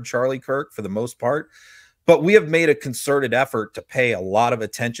ignored Charlie Kirk for the most part. But we have made a concerted effort to pay a lot of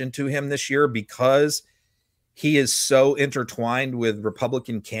attention to him this year because he is so intertwined with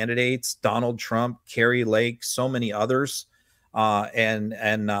Republican candidates, Donald Trump, Carrie Lake, so many others, and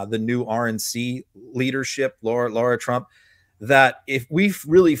the new RNC leadership, Laura Trump, that if we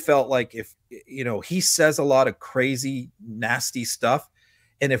really felt like if, you know, he says a lot of crazy, nasty stuff,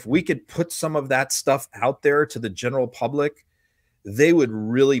 and if we could put some of that stuff out there to the general public, they would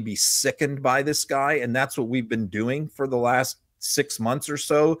really be sickened by this guy. And that's what we've been doing for the last 6 months or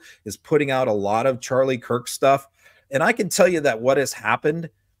so, is putting out a lot of Charlie Kirk stuff. And I can tell you that what has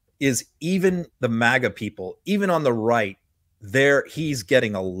happened is even the MAGA people, even on the right, he's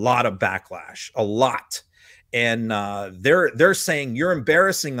getting a lot of backlash, a lot. And they're saying, you're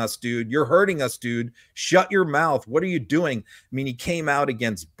embarrassing us, dude. You're hurting us, dude. Shut your mouth. What are you doing? I mean, he came out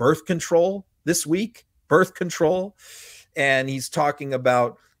against birth control this week, birth control. And he's talking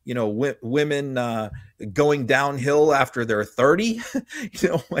about, you know, women going downhill after they're 30. You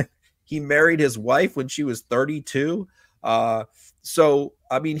know, when he married his wife when she was 32. So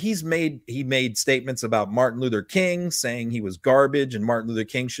I mean, he made statements about Martin Luther King, saying he was garbage and Martin Luther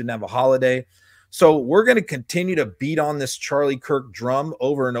King shouldn't have a holiday. So we're going to continue to beat on this Charlie Kirk drum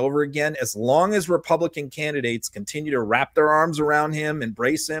over and over again. As long as Republican candidates continue to wrap their arms around him,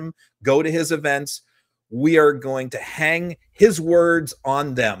 embrace him, go to his events, we are going to hang his words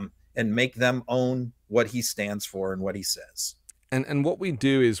on them and make them own what he stands for and what he says. And what we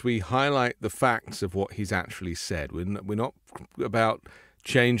do is we highlight the facts of what he's actually said. We're not about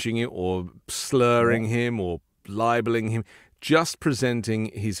changing it or slurring him or libeling him, just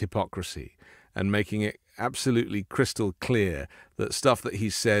presenting his hypocrisy and making it absolutely crystal clear that stuff that he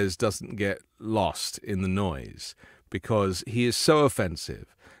says doesn't get lost in the noise, because he is so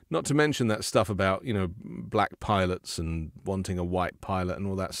offensive. Not to mention that stuff about, you know, black pilots and wanting a white pilot and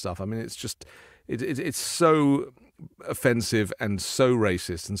all that stuff. I mean, it's just, it's so offensive and so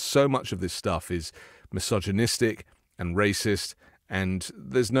racist, and so much of this stuff is misogynistic and racist, and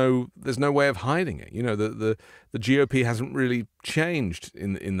there's no way of hiding it. You know, the GOP hasn't really changed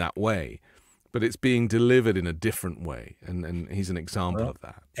in that way, but it's being delivered in a different way, and he's an example of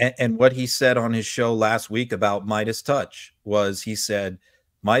that. And what he said on his show last week about Midas Touch was, he said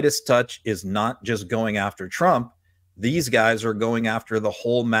Midas Touch is not just going after Trump. These guys are going after the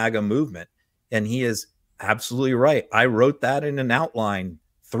whole MAGA movement. And he is absolutely right. I wrote that in an outline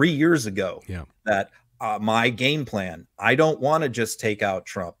 3 years ago, that my game plan, I don't want to just take out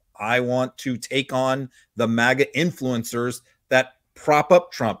Trump. I want to take on the MAGA influencers that prop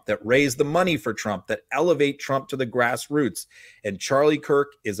up Trump, that raise the money for Trump, that elevate Trump to the grassroots. And Charlie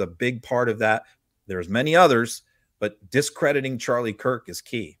Kirk is a big part of that. There's many others, but discrediting Charlie Kirk is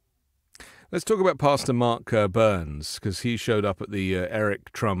key. Let's talk about Pastor Mark Burns, because he showed up at the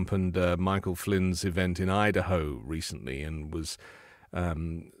Eric Trump and Michael Flynn's event in Idaho recently and was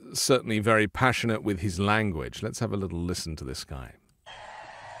certainly very passionate with his language. Let's have a little listen to this guy.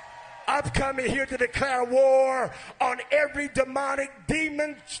 I'm coming here to declare war on every demonic,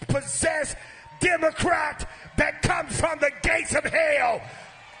 demon-possessed Democrat that comes from the gates of hell.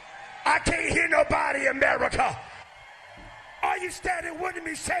 I can't hear nobody, America. Are you standing with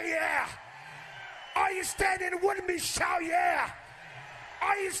me? Say yeah. Are you standing with me? Shout yeah.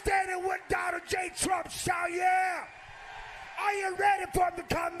 Are you standing with Donald J. Trump? Shout yeah. Are you ready for him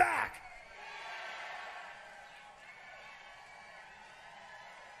to come back?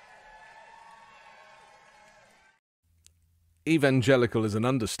 Evangelical is an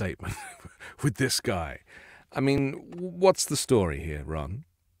understatement with this guy. I mean, what's the story here, Ron?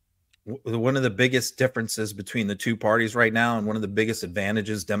 One of the biggest differences between the two parties right now, and one of the biggest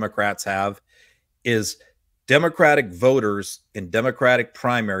advantages Democrats have, is Democratic voters in Democratic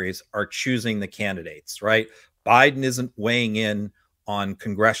primaries are choosing the candidates, right? Biden isn't weighing in on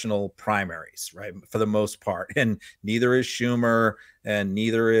congressional primaries, right, for the most part. And neither is Schumer, and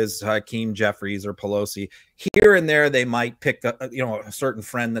neither is Hakeem Jeffries or Pelosi. Here and there, they might pick a certain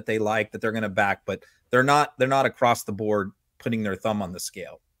friend that they like that they're going to back, but they're not across the board putting their thumb on the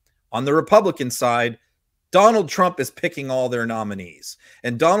scale. On the Republican side, Donald Trump is picking all their nominees.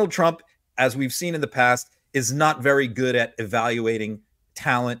 And Donald Trump, as we've seen in the past, is not very good at evaluating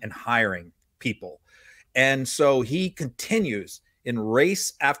talent and hiring people. And so he continues in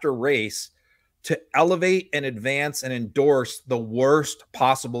race after race to elevate and advance and endorse the worst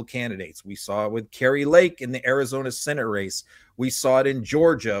possible candidates. We saw it with Kerry Lake in the Arizona Senate race. We saw it in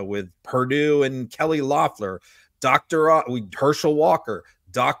Georgia with Perdue and Kelly Loeffler, Herschel Walker,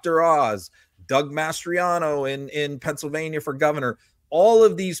 Dr. Oz, Doug Mastriano in Pennsylvania for governor. All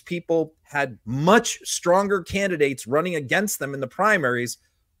of these people had much stronger candidates running against them in the primaries,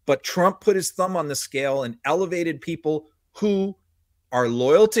 but Trump put his thumb on the scale and elevated people who are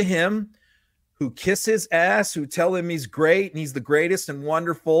loyal to him, who kiss his ass, who tell him he's great and he's the greatest and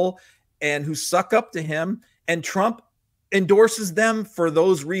wonderful, and who suck up to him. And Trump endorses them for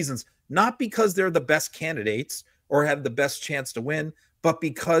those reasons, not because they're the best candidates or have the best chance to win, but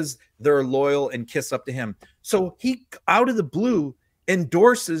because they're loyal and kiss up to him. So he, out of the blue,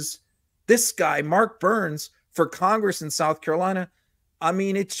 endorses this guy, Mark Burns, for Congress in South Carolina. I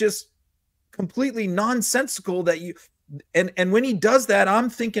mean, it's just completely nonsensical that you, and when he does that, I'm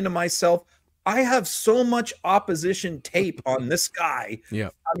thinking to myself, I have so much opposition tape on this guy. Yeah.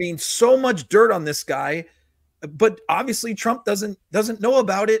 I mean, so much dirt on this guy, but obviously Trump doesn't know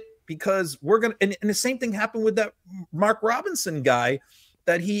about it, because we're going to, and the same thing happened with that Mark Robinson guy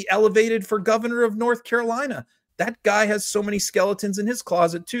that he elevated for governor of North Carolina. That guy has so many skeletons in his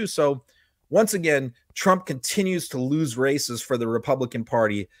closet too. So once again, Trump continues to lose races for the Republican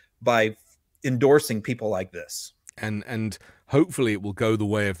Party by endorsing people like this. And hopefully it will go the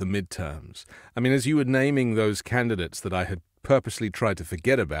way of the midterms. I mean, as you were naming those candidates that I had purposely tried to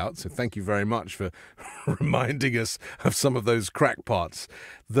forget about, so thank you very much for reminding us of some of those crackpots,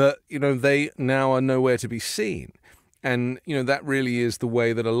 that, they now are nowhere to be seen. And, that really is the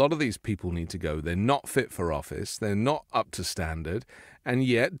way that a lot of these people need to go. They're not fit for office. They're not up to standard. And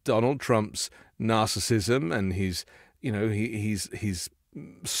yet Donald Trump's narcissism and his, his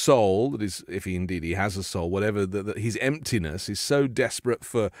soul, that is, if he has a soul, whatever, that his emptiness is so desperate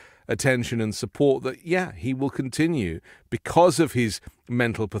for attention and support that, he will continue, because of his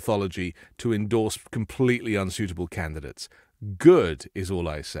mental pathology, to endorse completely unsuitable candidates. Good is all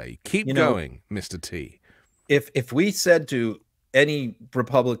I say. Keep going, Mr. T. If we said to any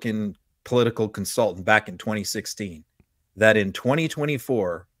Republican political consultant back in 2016 that in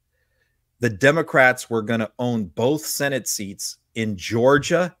 2024 the Democrats were going to own both Senate seats in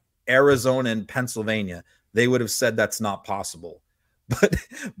Georgia, Arizona, and Pennsylvania, they would have said that's not possible.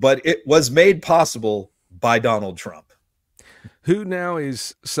 But it was made possible by Donald Trump. Who now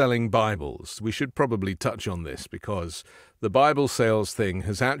is selling Bibles? We should probably touch on this, because the Bible sales thing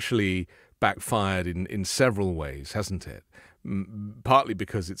has actually backfired in several ways, hasn't it? Partly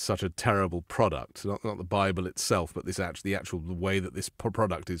because it's such a terrible product, not the Bible itself, but the way that this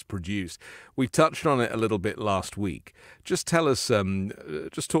product is produced. We touched on it a little bit last week. Just tell us,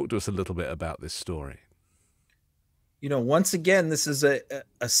 just talk to us a little bit about this story. Once again, this is a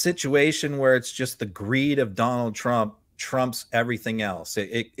situation where it's just the greed of Donald Trump trumps everything else.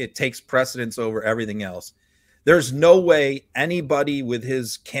 It takes precedence over everything else. There's no way anybody with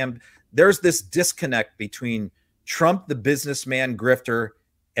his there's this disconnect between Trump, the businessman grifter,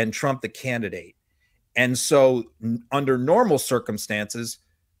 and Trump, the candidate. And so under normal circumstances,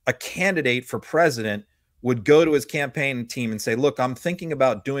 a candidate for president would go to his campaign team and say, look, I'm thinking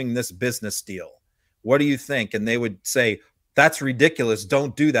about doing this business deal. What do you think? And they would say, that's ridiculous.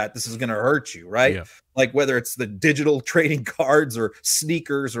 Don't do that. This is going to hurt you, right? Yeah. Like whether it's the digital trading cards or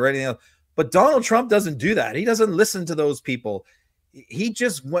sneakers or anything else. But Donald Trump doesn't do that. He doesn't listen to those people. He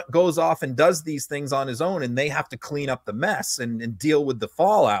just goes off and does these things on his own, and they have to clean up the mess and deal with the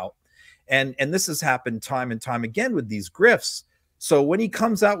fallout. And this has happened time and time again with these grifts. So when he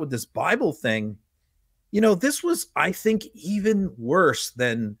comes out with this Bible thing, this was, I think, even worse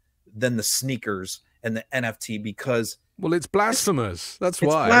than the sneakers and the NFT, because it's blasphemous. That's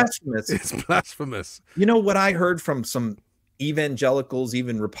why. Blasphemous. It's blasphemous. What I heard from some evangelicals,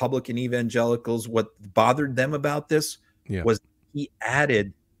 even Republican evangelicals, what bothered them about this was he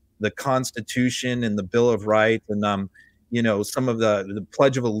added the Constitution and the Bill of Rights and some of the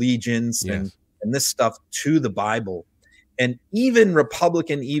Pledge of Allegiance and this stuff to the Bible. And even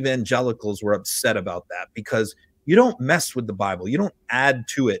Republican evangelicals were upset about that, because you don't mess with the Bible. You don't add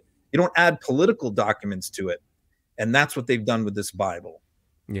to it. You don't add political documents to it. And that's what they've done with this Bible.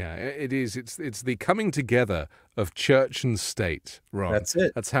 Yeah, it is. It's the coming together of church and state, Ron. That's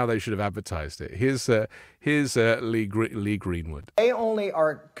it. That's how they should have advertised it. Here's Lee Greenwood. They only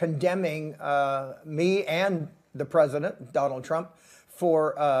are condemning me and the president, Donald Trump,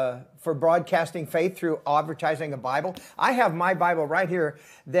 for broadcasting faith through advertising a Bible. I have my Bible right here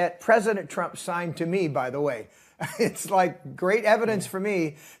that President Trump signed to me, by the way. It's like great evidence for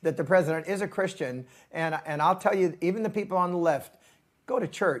me that the president is a Christian. And I'll tell you, even the people on the left, go to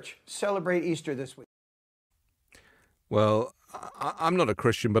church, celebrate Easter this week. Well, I'm not a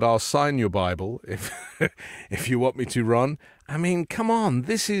Christian, but I'll sign your Bible if you want me to, Ron. I mean, come on,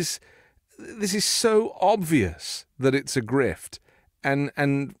 this is so obvious that it's a grift,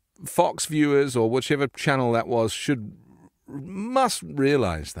 and Fox viewers or whichever channel that was must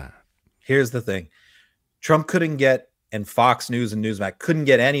realize that. Here's the thing. Trump couldn't get, and Fox News and Newsmax couldn't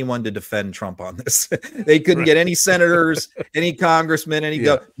get anyone to defend Trump on this. They couldn't get any senators, any congressmen,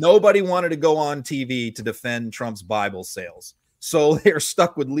 nobody wanted to go on TV to defend Trump's Bible sales. So they're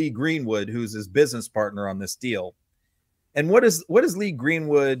stuck with Lee Greenwood, who's his business partner on this deal. And what is Lee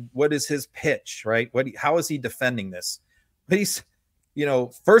Greenwood? What is his pitch, right? How is he defending this? But he's,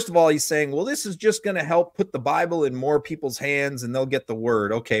 first of all, he's saying, well, this is just going to help put the Bible in more people's hands and they'll get the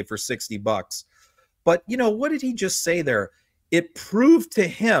word. Okay, for $60. But, what did he just say there? It proved to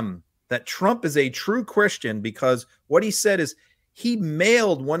him that Trump is a true Christian, because what he said is he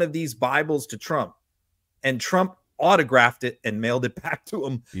mailed one of these Bibles to Trump, and Trump autographed it and mailed it back to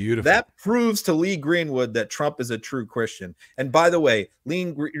him. Beautiful. That proves to Lee Greenwood that Trump is a true Christian. And by the way,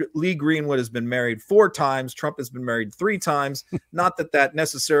 Lee Greenwood has been married 4 times. Trump has been married 3 times. Not that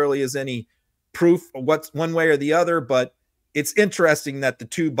necessarily is any proof of what's one way or the other, but it's interesting that the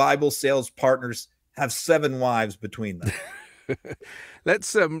 2 Bible sales partners have 7 wives between them.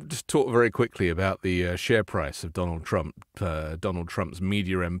 Let's just talk very quickly about the share price of Donald Trump's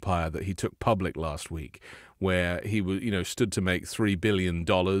media empire that he took public last week. where he was, stood to make $3 billion. It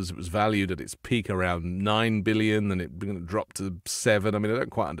was valued at its peak around $9 billion, then it dropped to $7 billion. I mean, I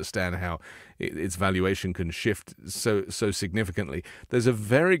don't quite understand how its valuation can shift so significantly. There's a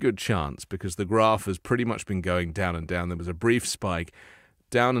very good chance, because the graph has pretty much been going down and down. There was a brief spike,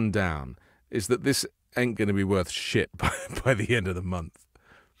 down and down, is that this ain't going to be worth shit by the end of the month.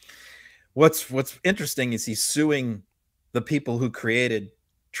 What's interesting is he's suing the people who created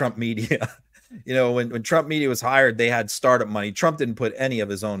Trump Media. When Trump Media was hired, they had startup money. Trump didn't put any of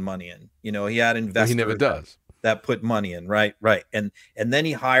his own money in. He had investors. He never does. That put money in, right. And then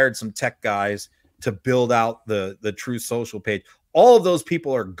he hired some tech guys to build out the Truth Social page. All of those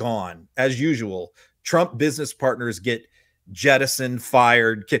people are gone, as usual. Trump business partners get jettisoned,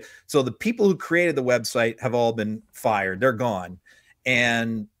 fired. So the people who created the website have all been fired. They're gone.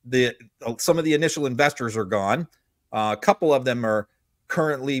 And some of the initial investors are gone. A couple of them are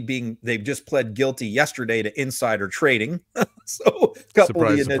currently they've just pled guilty yesterday to insider trading. So a couple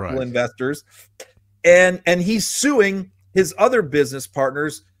of the initial investors. And he's suing his other business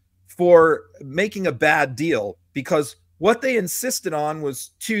partners for making a bad deal, because what they insisted on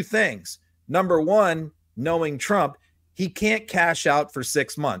was two things. Number one, knowing Trump, he can't cash out for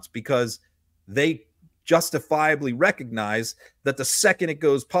 6 months, because they justifiably recognize that the second it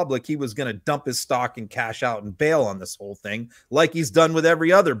goes public, he was going to dump his stock and cash out and bail on this whole thing, like he's done with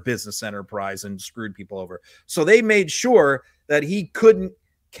every other business enterprise and screwed people over. So they made sure that he couldn't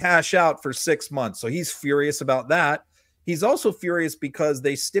cash out for 6 months. So he's furious about that. He's also furious because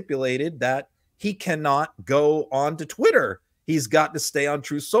they stipulated that he cannot go onto Twitter. He's got to stay on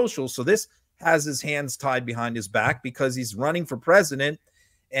Truth Social. So this has his hands tied behind his back, because he's running for president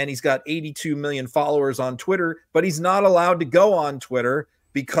and he's got 82 million followers on Twitter, but he's not allowed to go on Twitter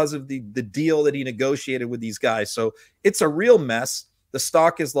because of the deal that he negotiated with these guys. So it's a real mess. The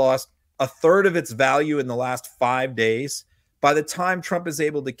stock has lost a third of its value in the last 5 days. By the time Trump is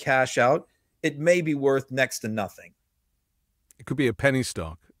able to cash out, it may be worth next to nothing. It could be a penny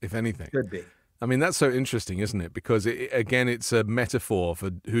stock, if anything. Could be. I mean, that's so interesting, isn't it? Because, again, it's a metaphor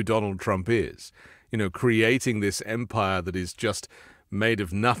for who Donald Trump is. Creating this empire that is just made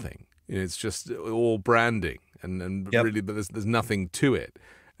of nothing. It's just all branding, and yep. Really, but there's nothing to it.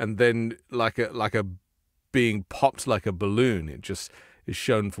 And then, like a being popped like a balloon, it just is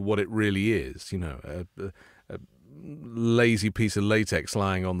shown for what it really is. A lazy piece of latex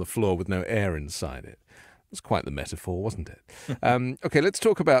lying on the floor with no air inside it. It was quite the metaphor, wasn't it? Okay, let's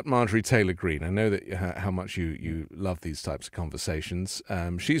talk about Marjorie Taylor Greene. I know that how much you love these types of conversations.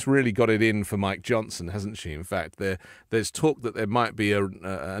 She's really got it in for Mike Johnson, hasn't she? In fact, there's talk that there might be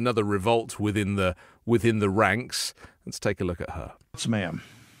another revolt within the ranks. Let's take a look at her. Yes, ma'am.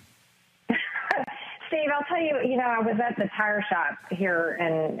 Steve, I'll tell you, I was at the tire shop here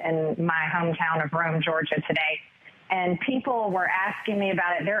in my hometown of Rome, Georgia today. And people were asking me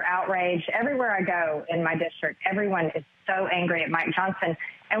about it. They're outraged. Everywhere I go in my district, everyone is so angry at Mike Johnson.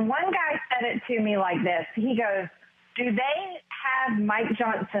 And one guy said it to me like this. He goes, do they have Mike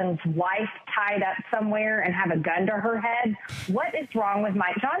Johnson's wife tied up somewhere and have a gun to her head? What is wrong with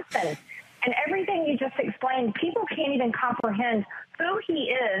Mike Johnson? And everything you just explained, people can't even comprehend who he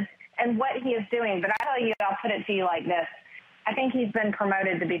is and what he is doing. But I tell you, I'll put it to you like this. I think he's been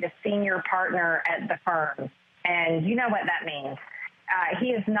promoted to be the senior partner at the firm. And you know what that means.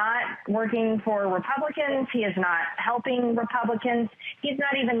 He is not working for Republicans. He is not helping Republicans. He's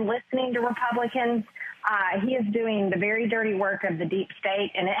not even listening to Republicans. He is doing the very dirty work of the deep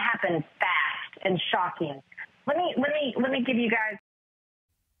state, and it happens fast and shocking. Let me give you guys.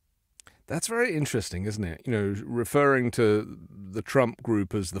 That's very interesting, isn't it? Referring to the Trump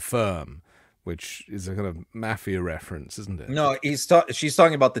group as the firm, which is a kind of mafia reference, isn't it? No, she's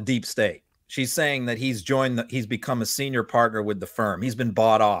talking about the deep state. She's saying that he's become a senior partner with the firm. He's been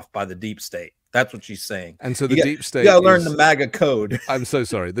bought off by the deep state. That's what she's saying. And so the deep state, you got to learn the MAGA code. I'm so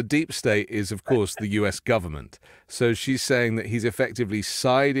sorry. The deep state is, of course, the U.S. government. So she's saying that he's effectively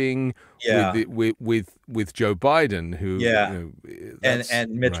siding with Joe Biden, who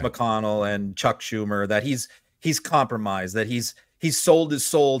and Mitch McConnell and Chuck Schumer. That he's compromised. That he's sold his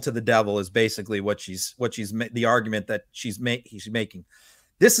soul to the devil. Is basically what she's the argument that he's making.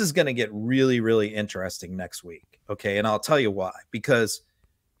 This is going to get really, really interesting next week. Okay. And I'll tell you why, because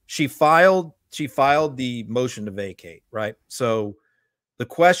she filed the motion to vacate, right? So the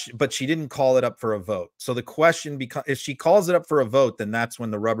question, but she didn't call it up for a vote. So the question becomes, if she calls it up for a vote, then that's when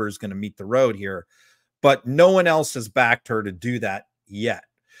the rubber is going to meet the road here. But no one else has backed her to do that yet.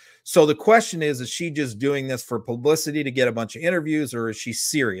 So the question is she just doing this for publicity to get a bunch of interviews, or is she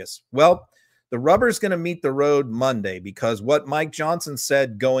serious? Well, the rubber's going to meet the road Monday, because what Mike Johnson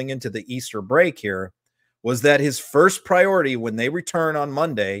said going into the Easter break here was that his first priority when they return on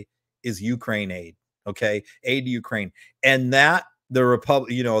Monday is Ukraine aid. Okay, aid to Ukraine, and that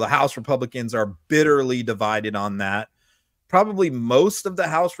the House Republicans are bitterly divided on that. Probably most of the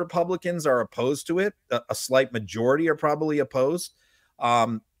House Republicans are opposed to it. A slight majority are probably opposed.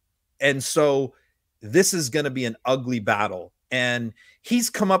 And so this is going to be an ugly battle. And he's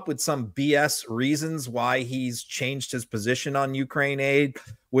come up with some BS reasons why he's changed his position on Ukraine aid,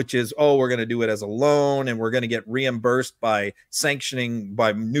 which is, oh, we're going to do it as a loan and we're going to get reimbursed by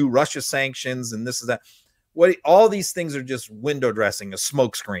new Russia sanctions and this is that. All these things are just window dressing, a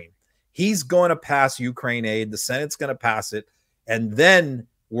smokescreen. He's going to pass Ukraine aid. The Senate's going to pass it. And then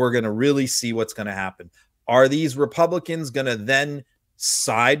we're going to really see what's going to happen. Are these Republicans going to then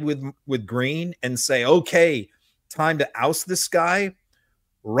side with Green and say, okay, time to oust this guy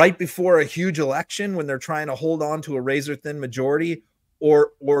right before a huge election when they're trying to hold on to a razor thin majority,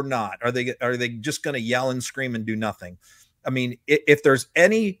 or not? Are they just going to yell and scream and do nothing? I mean, if there's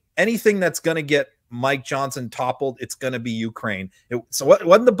anything that's going to get Mike Johnson toppled, it's going to be Ukraine. So it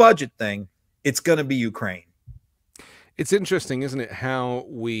wasn't the budget thing. It's going to be Ukraine. It's interesting, isn't it, how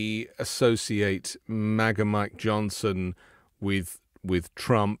we associate MAGA Mike Johnson with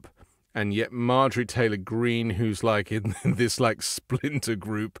Trump, and yet Marjorie Taylor Greene, who's like in this like splinter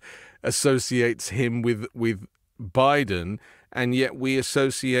group, associates him with Biden, and yet we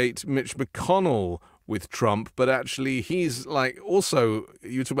associate Mitch McConnell with Trump, but actually he's like also,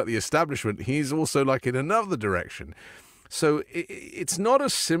 you talk about the establishment, he's also like in another direction. So it's not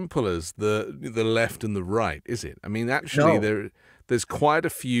as simple as the left and the right, is it? I mean, actually there's quite a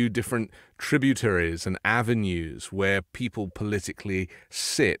few different tributaries and avenues where people politically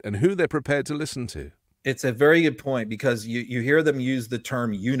sit and who they're prepared to listen to. It's a very good point, because you hear them use the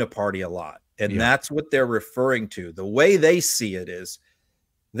term uniparty a lot, and that's what they're referring to. The way they see it is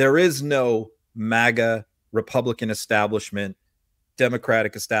there is no MAGA, Republican establishment,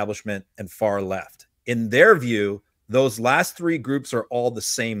 Democratic establishment, and far left. In their view, those last three groups are all the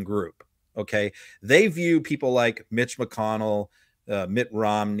same group. Okay. They view people like Mitch McConnell, Mitt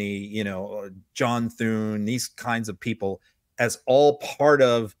Romney, John Thune, these kinds of people as all part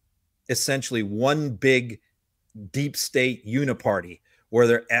of essentially one big deep state uniparty where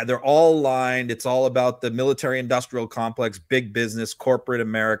they're all aligned. It's all about the military industrial complex, big business, corporate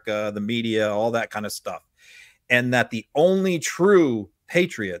America, the media, all that kind of stuff. And that the only true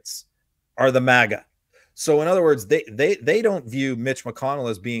patriots are the MAGA. So in other words, they don't view Mitch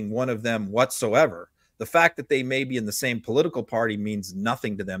McConnell as being one of them whatsoever. The fact that they may be in the same political party means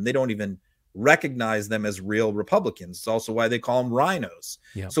nothing to them. They don't even recognize them as real Republicans. It's also why they call them rhinos.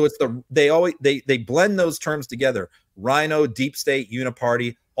 Yeah. So it's they blend those terms together. Rhino, deep state,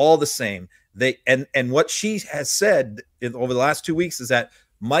 uniparty, all the same. And what she has said over the last 2 weeks is that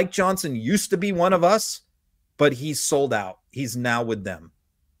Mike Johnson used to be one of us, but he's sold out. He's now with them.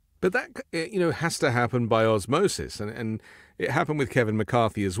 But that, has to happen by osmosis. And it happened with Kevin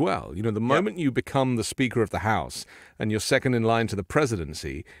McCarthy as well. The moment you become the Speaker of the House and you're second in line to the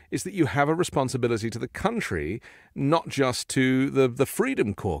presidency is that you have a responsibility to the country, not just to the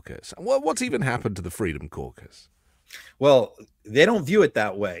Freedom Caucus. What's even happened to the Freedom Caucus? Well, they don't view it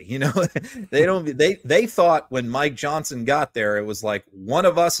that way. They thought when Mike Johnson got there, it was like, one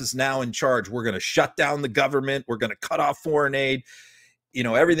of us is now in charge. We're going to shut down the government. We're going to cut off foreign aid.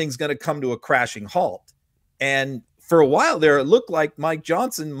 Everything's going to come to a crashing halt. And for a while there, it looked like Mike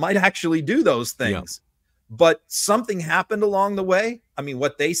Johnson might actually do those things. Yeah. But something happened along the way. I mean,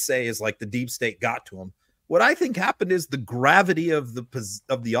 what they say is like the deep state got to him. What I think happened is the gravity of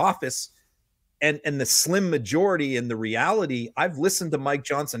the office and the slim majority and the reality. I've listened to Mike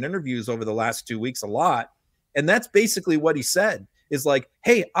Johnson interviews over the last 2 weeks a lot. And that's basically what he said is like,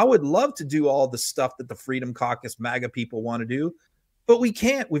 hey, I would love to do all the stuff that the Freedom Caucus MAGA people want to do, but we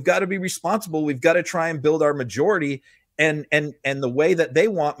can't. We've got to be responsible. We've got to try and build our majority. And the way that they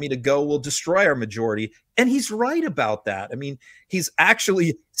want me to go will destroy our majority. And he's right about that. I mean, he's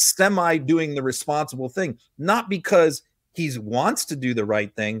actually semi doing the responsible thing, not because he wants to do the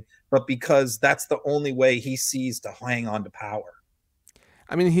right thing, but because that's the only way he sees to hang on to power.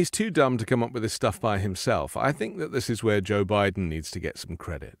 I mean, he's too dumb to come up with this stuff by himself. I think that this is where Joe Biden needs to get some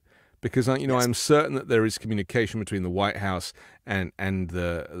credit. Because, I'm certain that there is communication between the White House and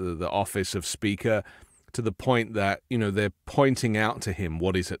the office of Speaker to the point that, they're pointing out to him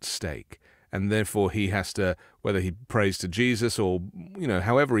what is at stake. And therefore he has to, whether he prays to Jesus or,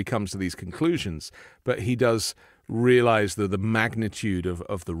 however he comes to these conclusions, but he does realize the magnitude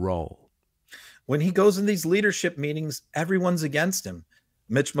of the role. When he goes in these leadership meetings, everyone's against him.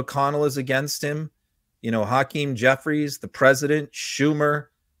 Mitch McConnell is against him. Hakeem Jeffries, the president, Schumer,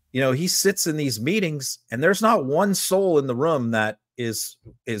 he sits in these meetings and there's not one soul in the room that is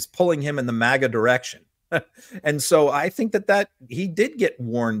pulling him in the MAGA direction. And so I think that he did get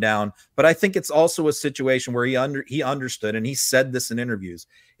worn down, but I think it's also a situation where he understood, and he said this in interviews.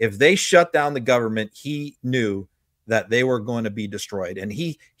 If they shut down the government, he knew that they were going to be destroyed. And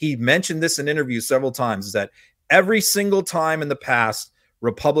he mentioned this in interviews several times, is that every single time in the past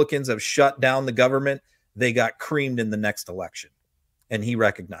Republicans have shut down the government, they got creamed in the next election. And he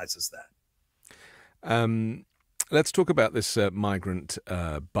recognizes that. Let's talk about this migrant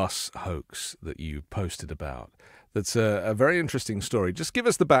bus hoax that you posted about. That's a very interesting story. Just give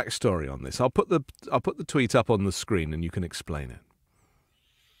us the backstory on this. I'll put the tweet up on the screen and you can explain it.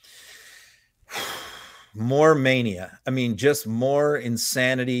 More mania. I mean, just more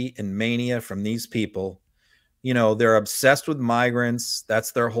insanity and mania from these people. They're obsessed with migrants.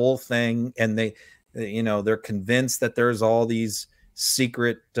 That's their whole thing. And they're convinced that there's all these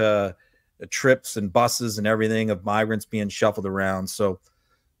secret trips and buses and everything of migrants being shuffled around. So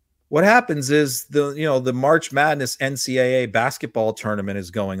what happens is the March Madness NCAA basketball tournament is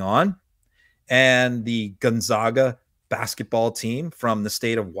going on, and the Gonzaga basketball team from the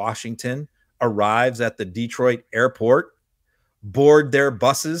state of Washington arrives at the Detroit airport, board their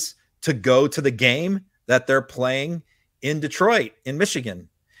buses to go to the game that they're playing in Detroit, in Michigan.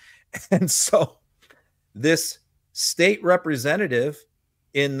 And so this state representative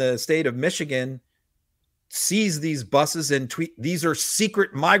in the state of Michigan sees these buses and these are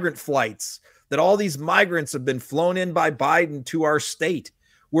secret migrant flights, that all these migrants have been flown in by Biden to our state.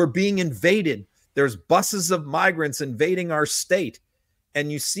 We're being invaded. There's buses of migrants invading our state. And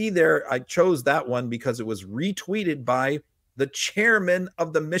you see there, I chose that one because it was retweeted by the chairman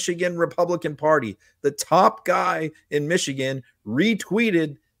of the Michigan Republican Party. The top guy in Michigan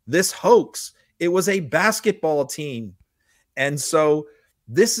retweeted this hoax. It was a basketball team. And so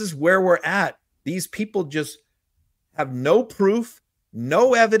this is where we're at. These people just have no proof,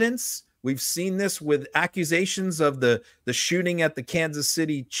 no evidence. We've seen this with accusations of the shooting at the Kansas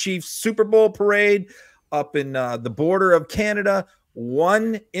City Chiefs Super Bowl parade up in the border of Canada.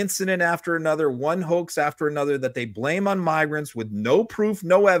 One incident after another, one hoax after another that they blame on migrants with no proof,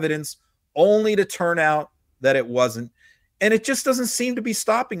 no evidence, only to turn out that it wasn't. And it just doesn't seem to be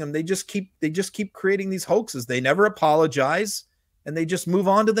stopping them. They just keep creating these hoaxes. They never apologize, and they just move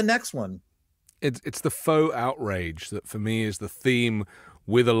on to the next one. It's the faux outrage that for me is the theme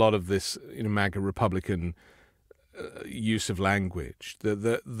with a lot of this MAGA Republican use of language.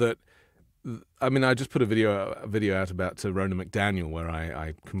 I mean, I just put a video out about Rona McDaniel where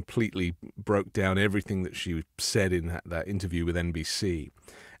I completely broke down everything that she said in that interview with NBC.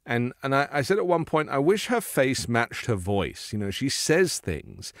 And I said at one point, I wish her face matched her voice. She says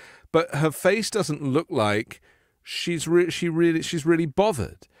things, but her face doesn't look like she's really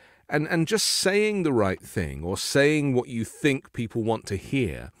bothered. And just saying the right thing or saying what you think people want to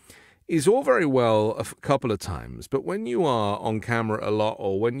hear is all very well a couple of times, but when you are on camera a lot,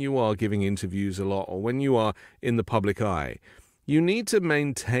 or when you are giving interviews a lot, or when you are in the public eye, you need to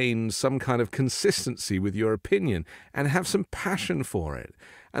maintain some kind of consistency with your opinion and have some passion for it.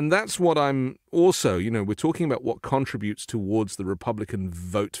 And that's what I'm also, we're talking about what contributes towards the Republican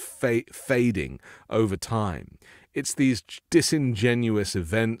vote fading over time. It's these disingenuous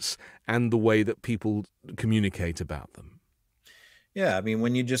events and the way that people communicate about them. Yeah, I mean,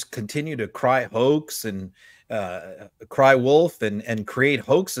 when you just continue to cry hoax and cry wolf and create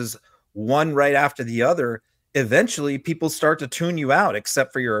hoaxes one right after the other, eventually people start to tune you out,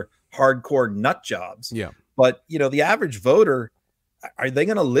 except for your hardcore nut jobs. Yeah. But, the average voter, are they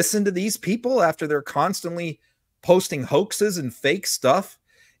going to listen to these people after they're constantly posting hoaxes and fake stuff?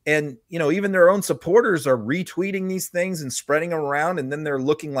 And, even their own supporters are retweeting these things and spreading them around, and then they're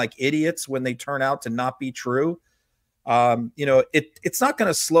looking like idiots when they turn out to not be true. It's not going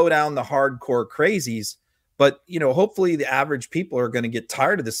to slow down the hardcore crazies, but, hopefully the average people are going to get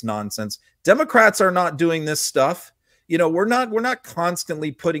tired of this nonsense. Democrats are not doing this stuff. We're not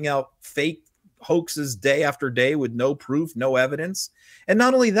constantly putting out fake hoaxes day after day with no proof, no evidence. And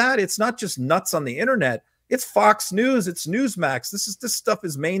not only that, it's not just nuts on the internet. It's Fox News. It's Newsmax. This stuff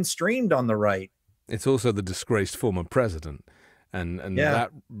is mainstreamed on the right. It's also the disgraced former president. And yeah.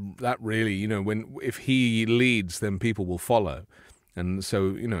 that really, if he leads, then people will follow. And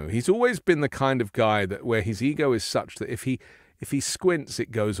so, he's always been the kind of guy that where his ego is such that if he squints,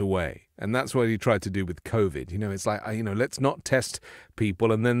 it goes away. And that's what he tried to do with COVID. It's like, let's not test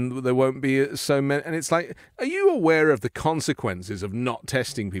people and then there won't be so many. And it's like, are you aware of the consequences of not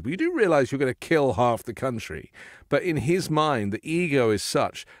testing people? You do realize you're going to kill half the country. But in his mind, the ego is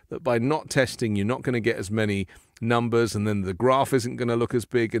such that by not testing, you're not going to get as many numbers, and then the graph isn't going to look as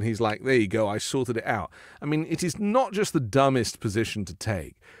big, and he's like, there you go, I sorted it out. I mean, it is not just the dumbest position to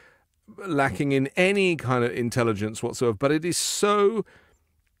take, lacking in any kind of intelligence whatsoever, but it is so,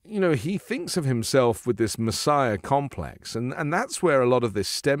 you know, he thinks of himself with this messiah complex, and that's where a lot of this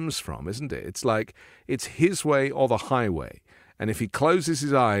stems from, isn't it? It's like, it's his way or the highway, and if he closes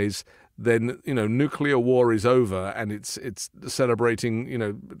his eyes, then, you know, nuclear war is over, and it's celebrating, you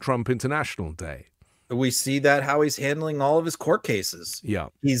know, Trump International Day. We see that how he's handling all of his court cases. Yeah,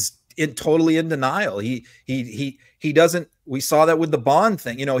 he's totally in denial. He doesn't. We saw that with the bond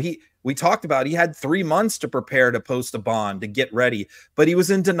thing. You know, we talked about he had 3 months to prepare to post a bond, to get ready, but he was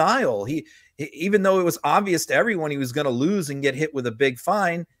in denial. Even though it was obvious to everyone he was going to lose and get hit with a big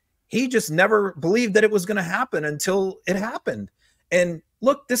fine, he just never believed that it was going to happen until it happened. And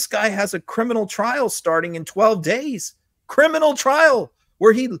look, this guy has a criminal trial starting in 12 days. Criminal trial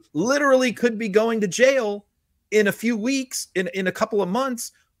where he literally could be going to jail in a few weeks, in a couple of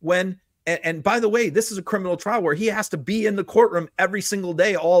months, when, and by the way, this is a criminal trial where he has to be in the courtroom every single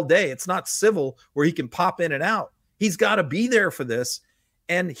day, all day. It's not civil where he can pop in and out. He's got to be there for this.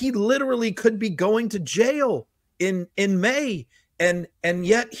 And he literally could be going to jail in May. And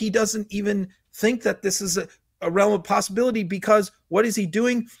yet he doesn't even think that this is a realm of possibility, because what is he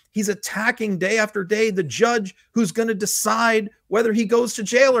doing? He's attacking day after day the judge who's going to decide whether he goes to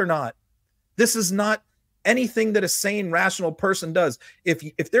jail or not. This is not anything that a sane, rational person does.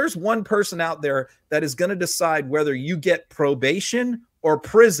 If there's one person out there that is going to decide whether you get probation or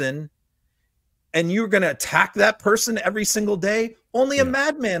prison, and you're going to attack that person every single day, only a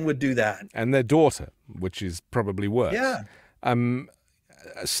madman would do that. And their daughter, which is probably worse. Yeah.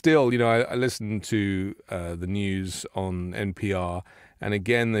 Still, you know, I listened to the news on NPR, and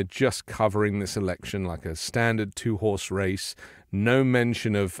again, they're just covering this election like a standard two-horse race. No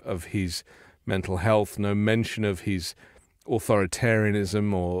mention of his mental health, no mention of his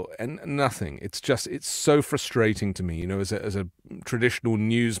authoritarianism and nothing. It's so frustrating to me, you know, as a traditional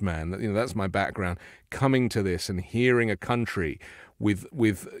newsman, you know, that's my background, coming to this and hearing a country with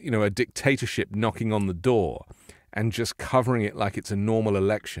you know, a dictatorship knocking on the door, and just covering it like it's a normal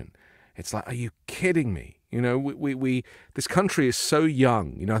election. It's like, are you kidding me? You know, this country is so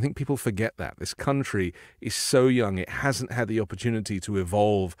young. You know, I think people forget that. This country is so young. It hasn't had the opportunity to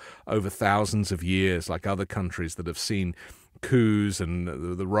evolve over thousands of years like other countries that have seen coups and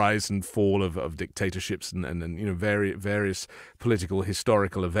the rise and fall of dictatorships and you know, various political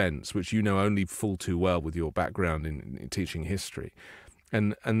historical events, which you know only full too well with your background in teaching history.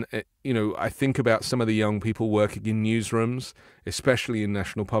 And you know, I think about some of the young people working in newsrooms, especially in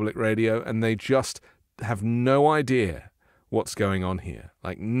National Public Radio, and they just have no idea what's going on here,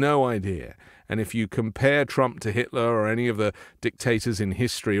 like no idea. And if you compare Trump to Hitler or any of the dictators in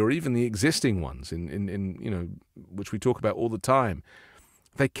history, or even the existing ones in you know, which we talk about all the time,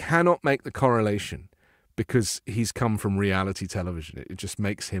 they cannot make the correlation, because he's come from reality television. It just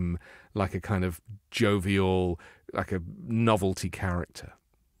makes him like a kind of jovial, like a novelty character.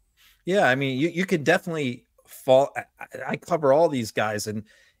 Yeah, I mean, you could definitely fall. I cover all these guys, and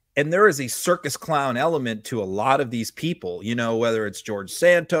there is a circus clown element to a lot of these people, you know, whether it's George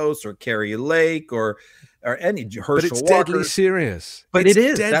Santos or Kerry Lake or any Herschel But it's Walker. deadly serious. But it's it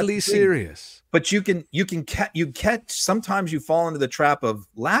is deadly serious. But you catch, sometimes you fall into the trap of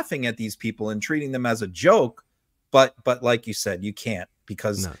laughing at these people and treating them as a joke. But like you said, you can't,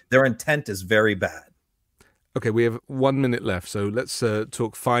 because their intent is very bad. Okay, we have 1 minute left, so let's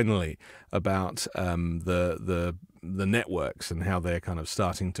talk finally about the networks and how they're kind of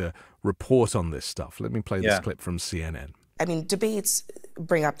starting to report on this stuff. Let me play this clip from CNN. I mean, debates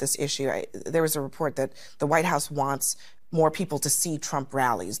bring up this issue. There was a report that the White House wants more people to see Trump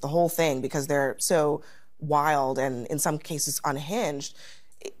rallies, the whole thing, because they're so wild and in some cases unhinged.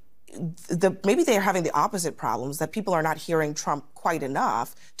 Maybe they're having the opposite problems, that people are not hearing Trump quite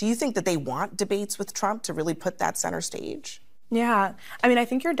enough. Do you think that they want debates with Trump to really put that center stage? Yeah, I mean, I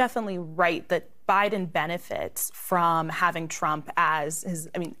think you're definitely right that Biden benefits from having Trump as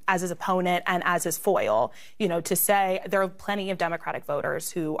his opponent and as his foil. You know, to say there are plenty of Democratic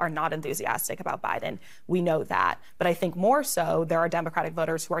voters who are not enthusiastic about Biden. We know that. But I think more so, there are Democratic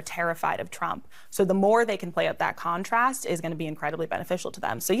voters who are terrified of Trump. So the more they can play up that contrast is going to be incredibly beneficial to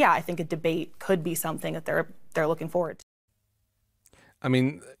them. So yeah, I think a debate could be something that they're looking forward to. I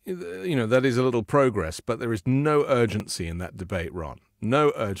mean, you know, that is a little progress, but there is no urgency in that debate, Ron.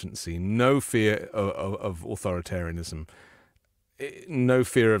 No urgency, no fear of authoritarianism, no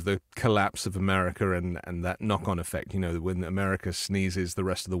fear of the collapse of America and that knock-on effect. You know, when America sneezes, the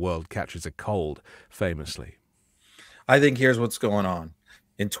rest of the world catches a cold, famously. I think here's what's going on.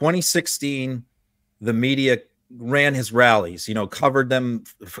 In 2016, the media ran his rallies, you know, covered them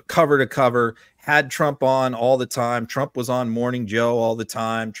cover to cover, had Trump on all the time. Trump was on Morning Joe all the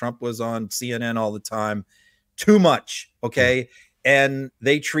time. Trump was on CNN all the time. Too much. Okay. And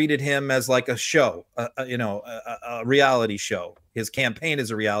they treated him as like a show, a reality show. His campaign is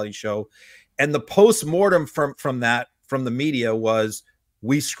a reality show. And the post-mortem from the media was,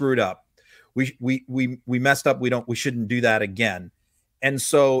 we screwed up. We messed up. We shouldn't do that again. And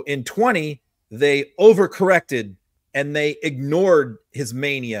so in 20, they overcorrected and they ignored his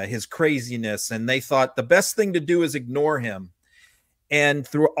mania, his craziness. And they thought the best thing to do is ignore him. And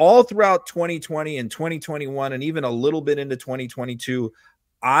throughout 2020 and 2021, and even a little bit into 2022,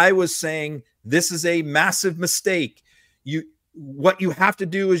 I was saying this is a massive mistake. What you have to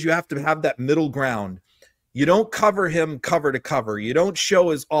do is you have to have that middle ground. You don't cover him cover to cover. You don't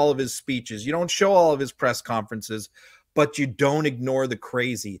show all of his speeches. You don't show all of his press conferences, but you don't ignore the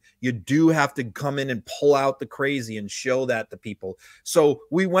crazy. You do have to come in and pull out the crazy and show that to people. So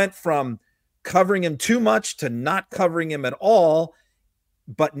we went from covering him too much to not covering him at all.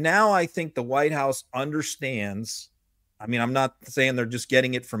 But now I think the White House understands. I mean, I'm not saying they're just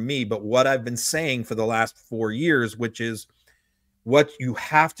getting it from me, but what I've been saying for the last 4 years, which is what you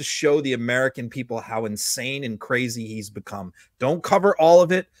have to show the American people how insane and crazy he's become. Don't cover all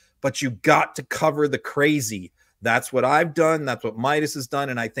of it, but you got to cover the crazy. That's what I've done. That's what Midas has done.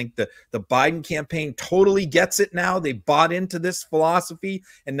 And I think the Biden campaign totally gets it now. They bought into this philosophy,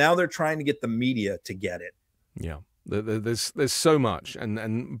 and now they're trying to get the media to get it. Yeah. There's so much,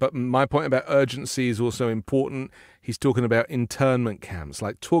 but my point about urgency is also important. He's talking about internment camps,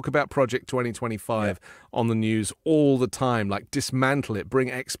 like talk about Project 2025 on the news all the time, like dismantle it,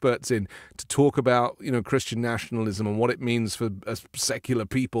 bring experts in to talk about, you know, Christian nationalism and what it means for secular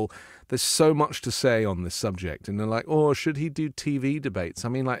people. There's so much to say on this subject, and they're like, oh, should he do TV debates? I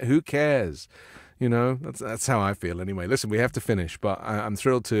mean, like, who cares? You know, that's how I feel anyway. Listen, we have to finish, but I'm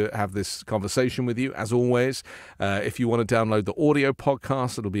thrilled to have this conversation with you, as always. If you want to download the audio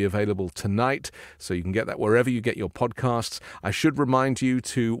podcast, it'll be available tonight, so you can get that wherever you get your podcasts. I should remind you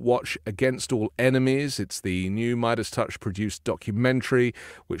to watch Against All Enemies. It's the new Midas Touch produced documentary,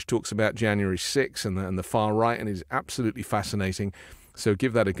 which talks about January 6th and the far right, and is absolutely fascinating. So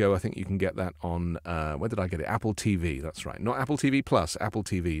give that a go. I think you can get that on, where did I get it? Apple TV. That's right. Not Apple TV Plus, Apple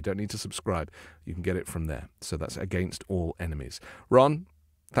TV. You don't need to subscribe. You can get it from there. So that's Against All Enemies. Ron,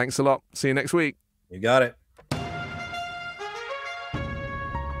 thanks a lot. See you next week. You got it.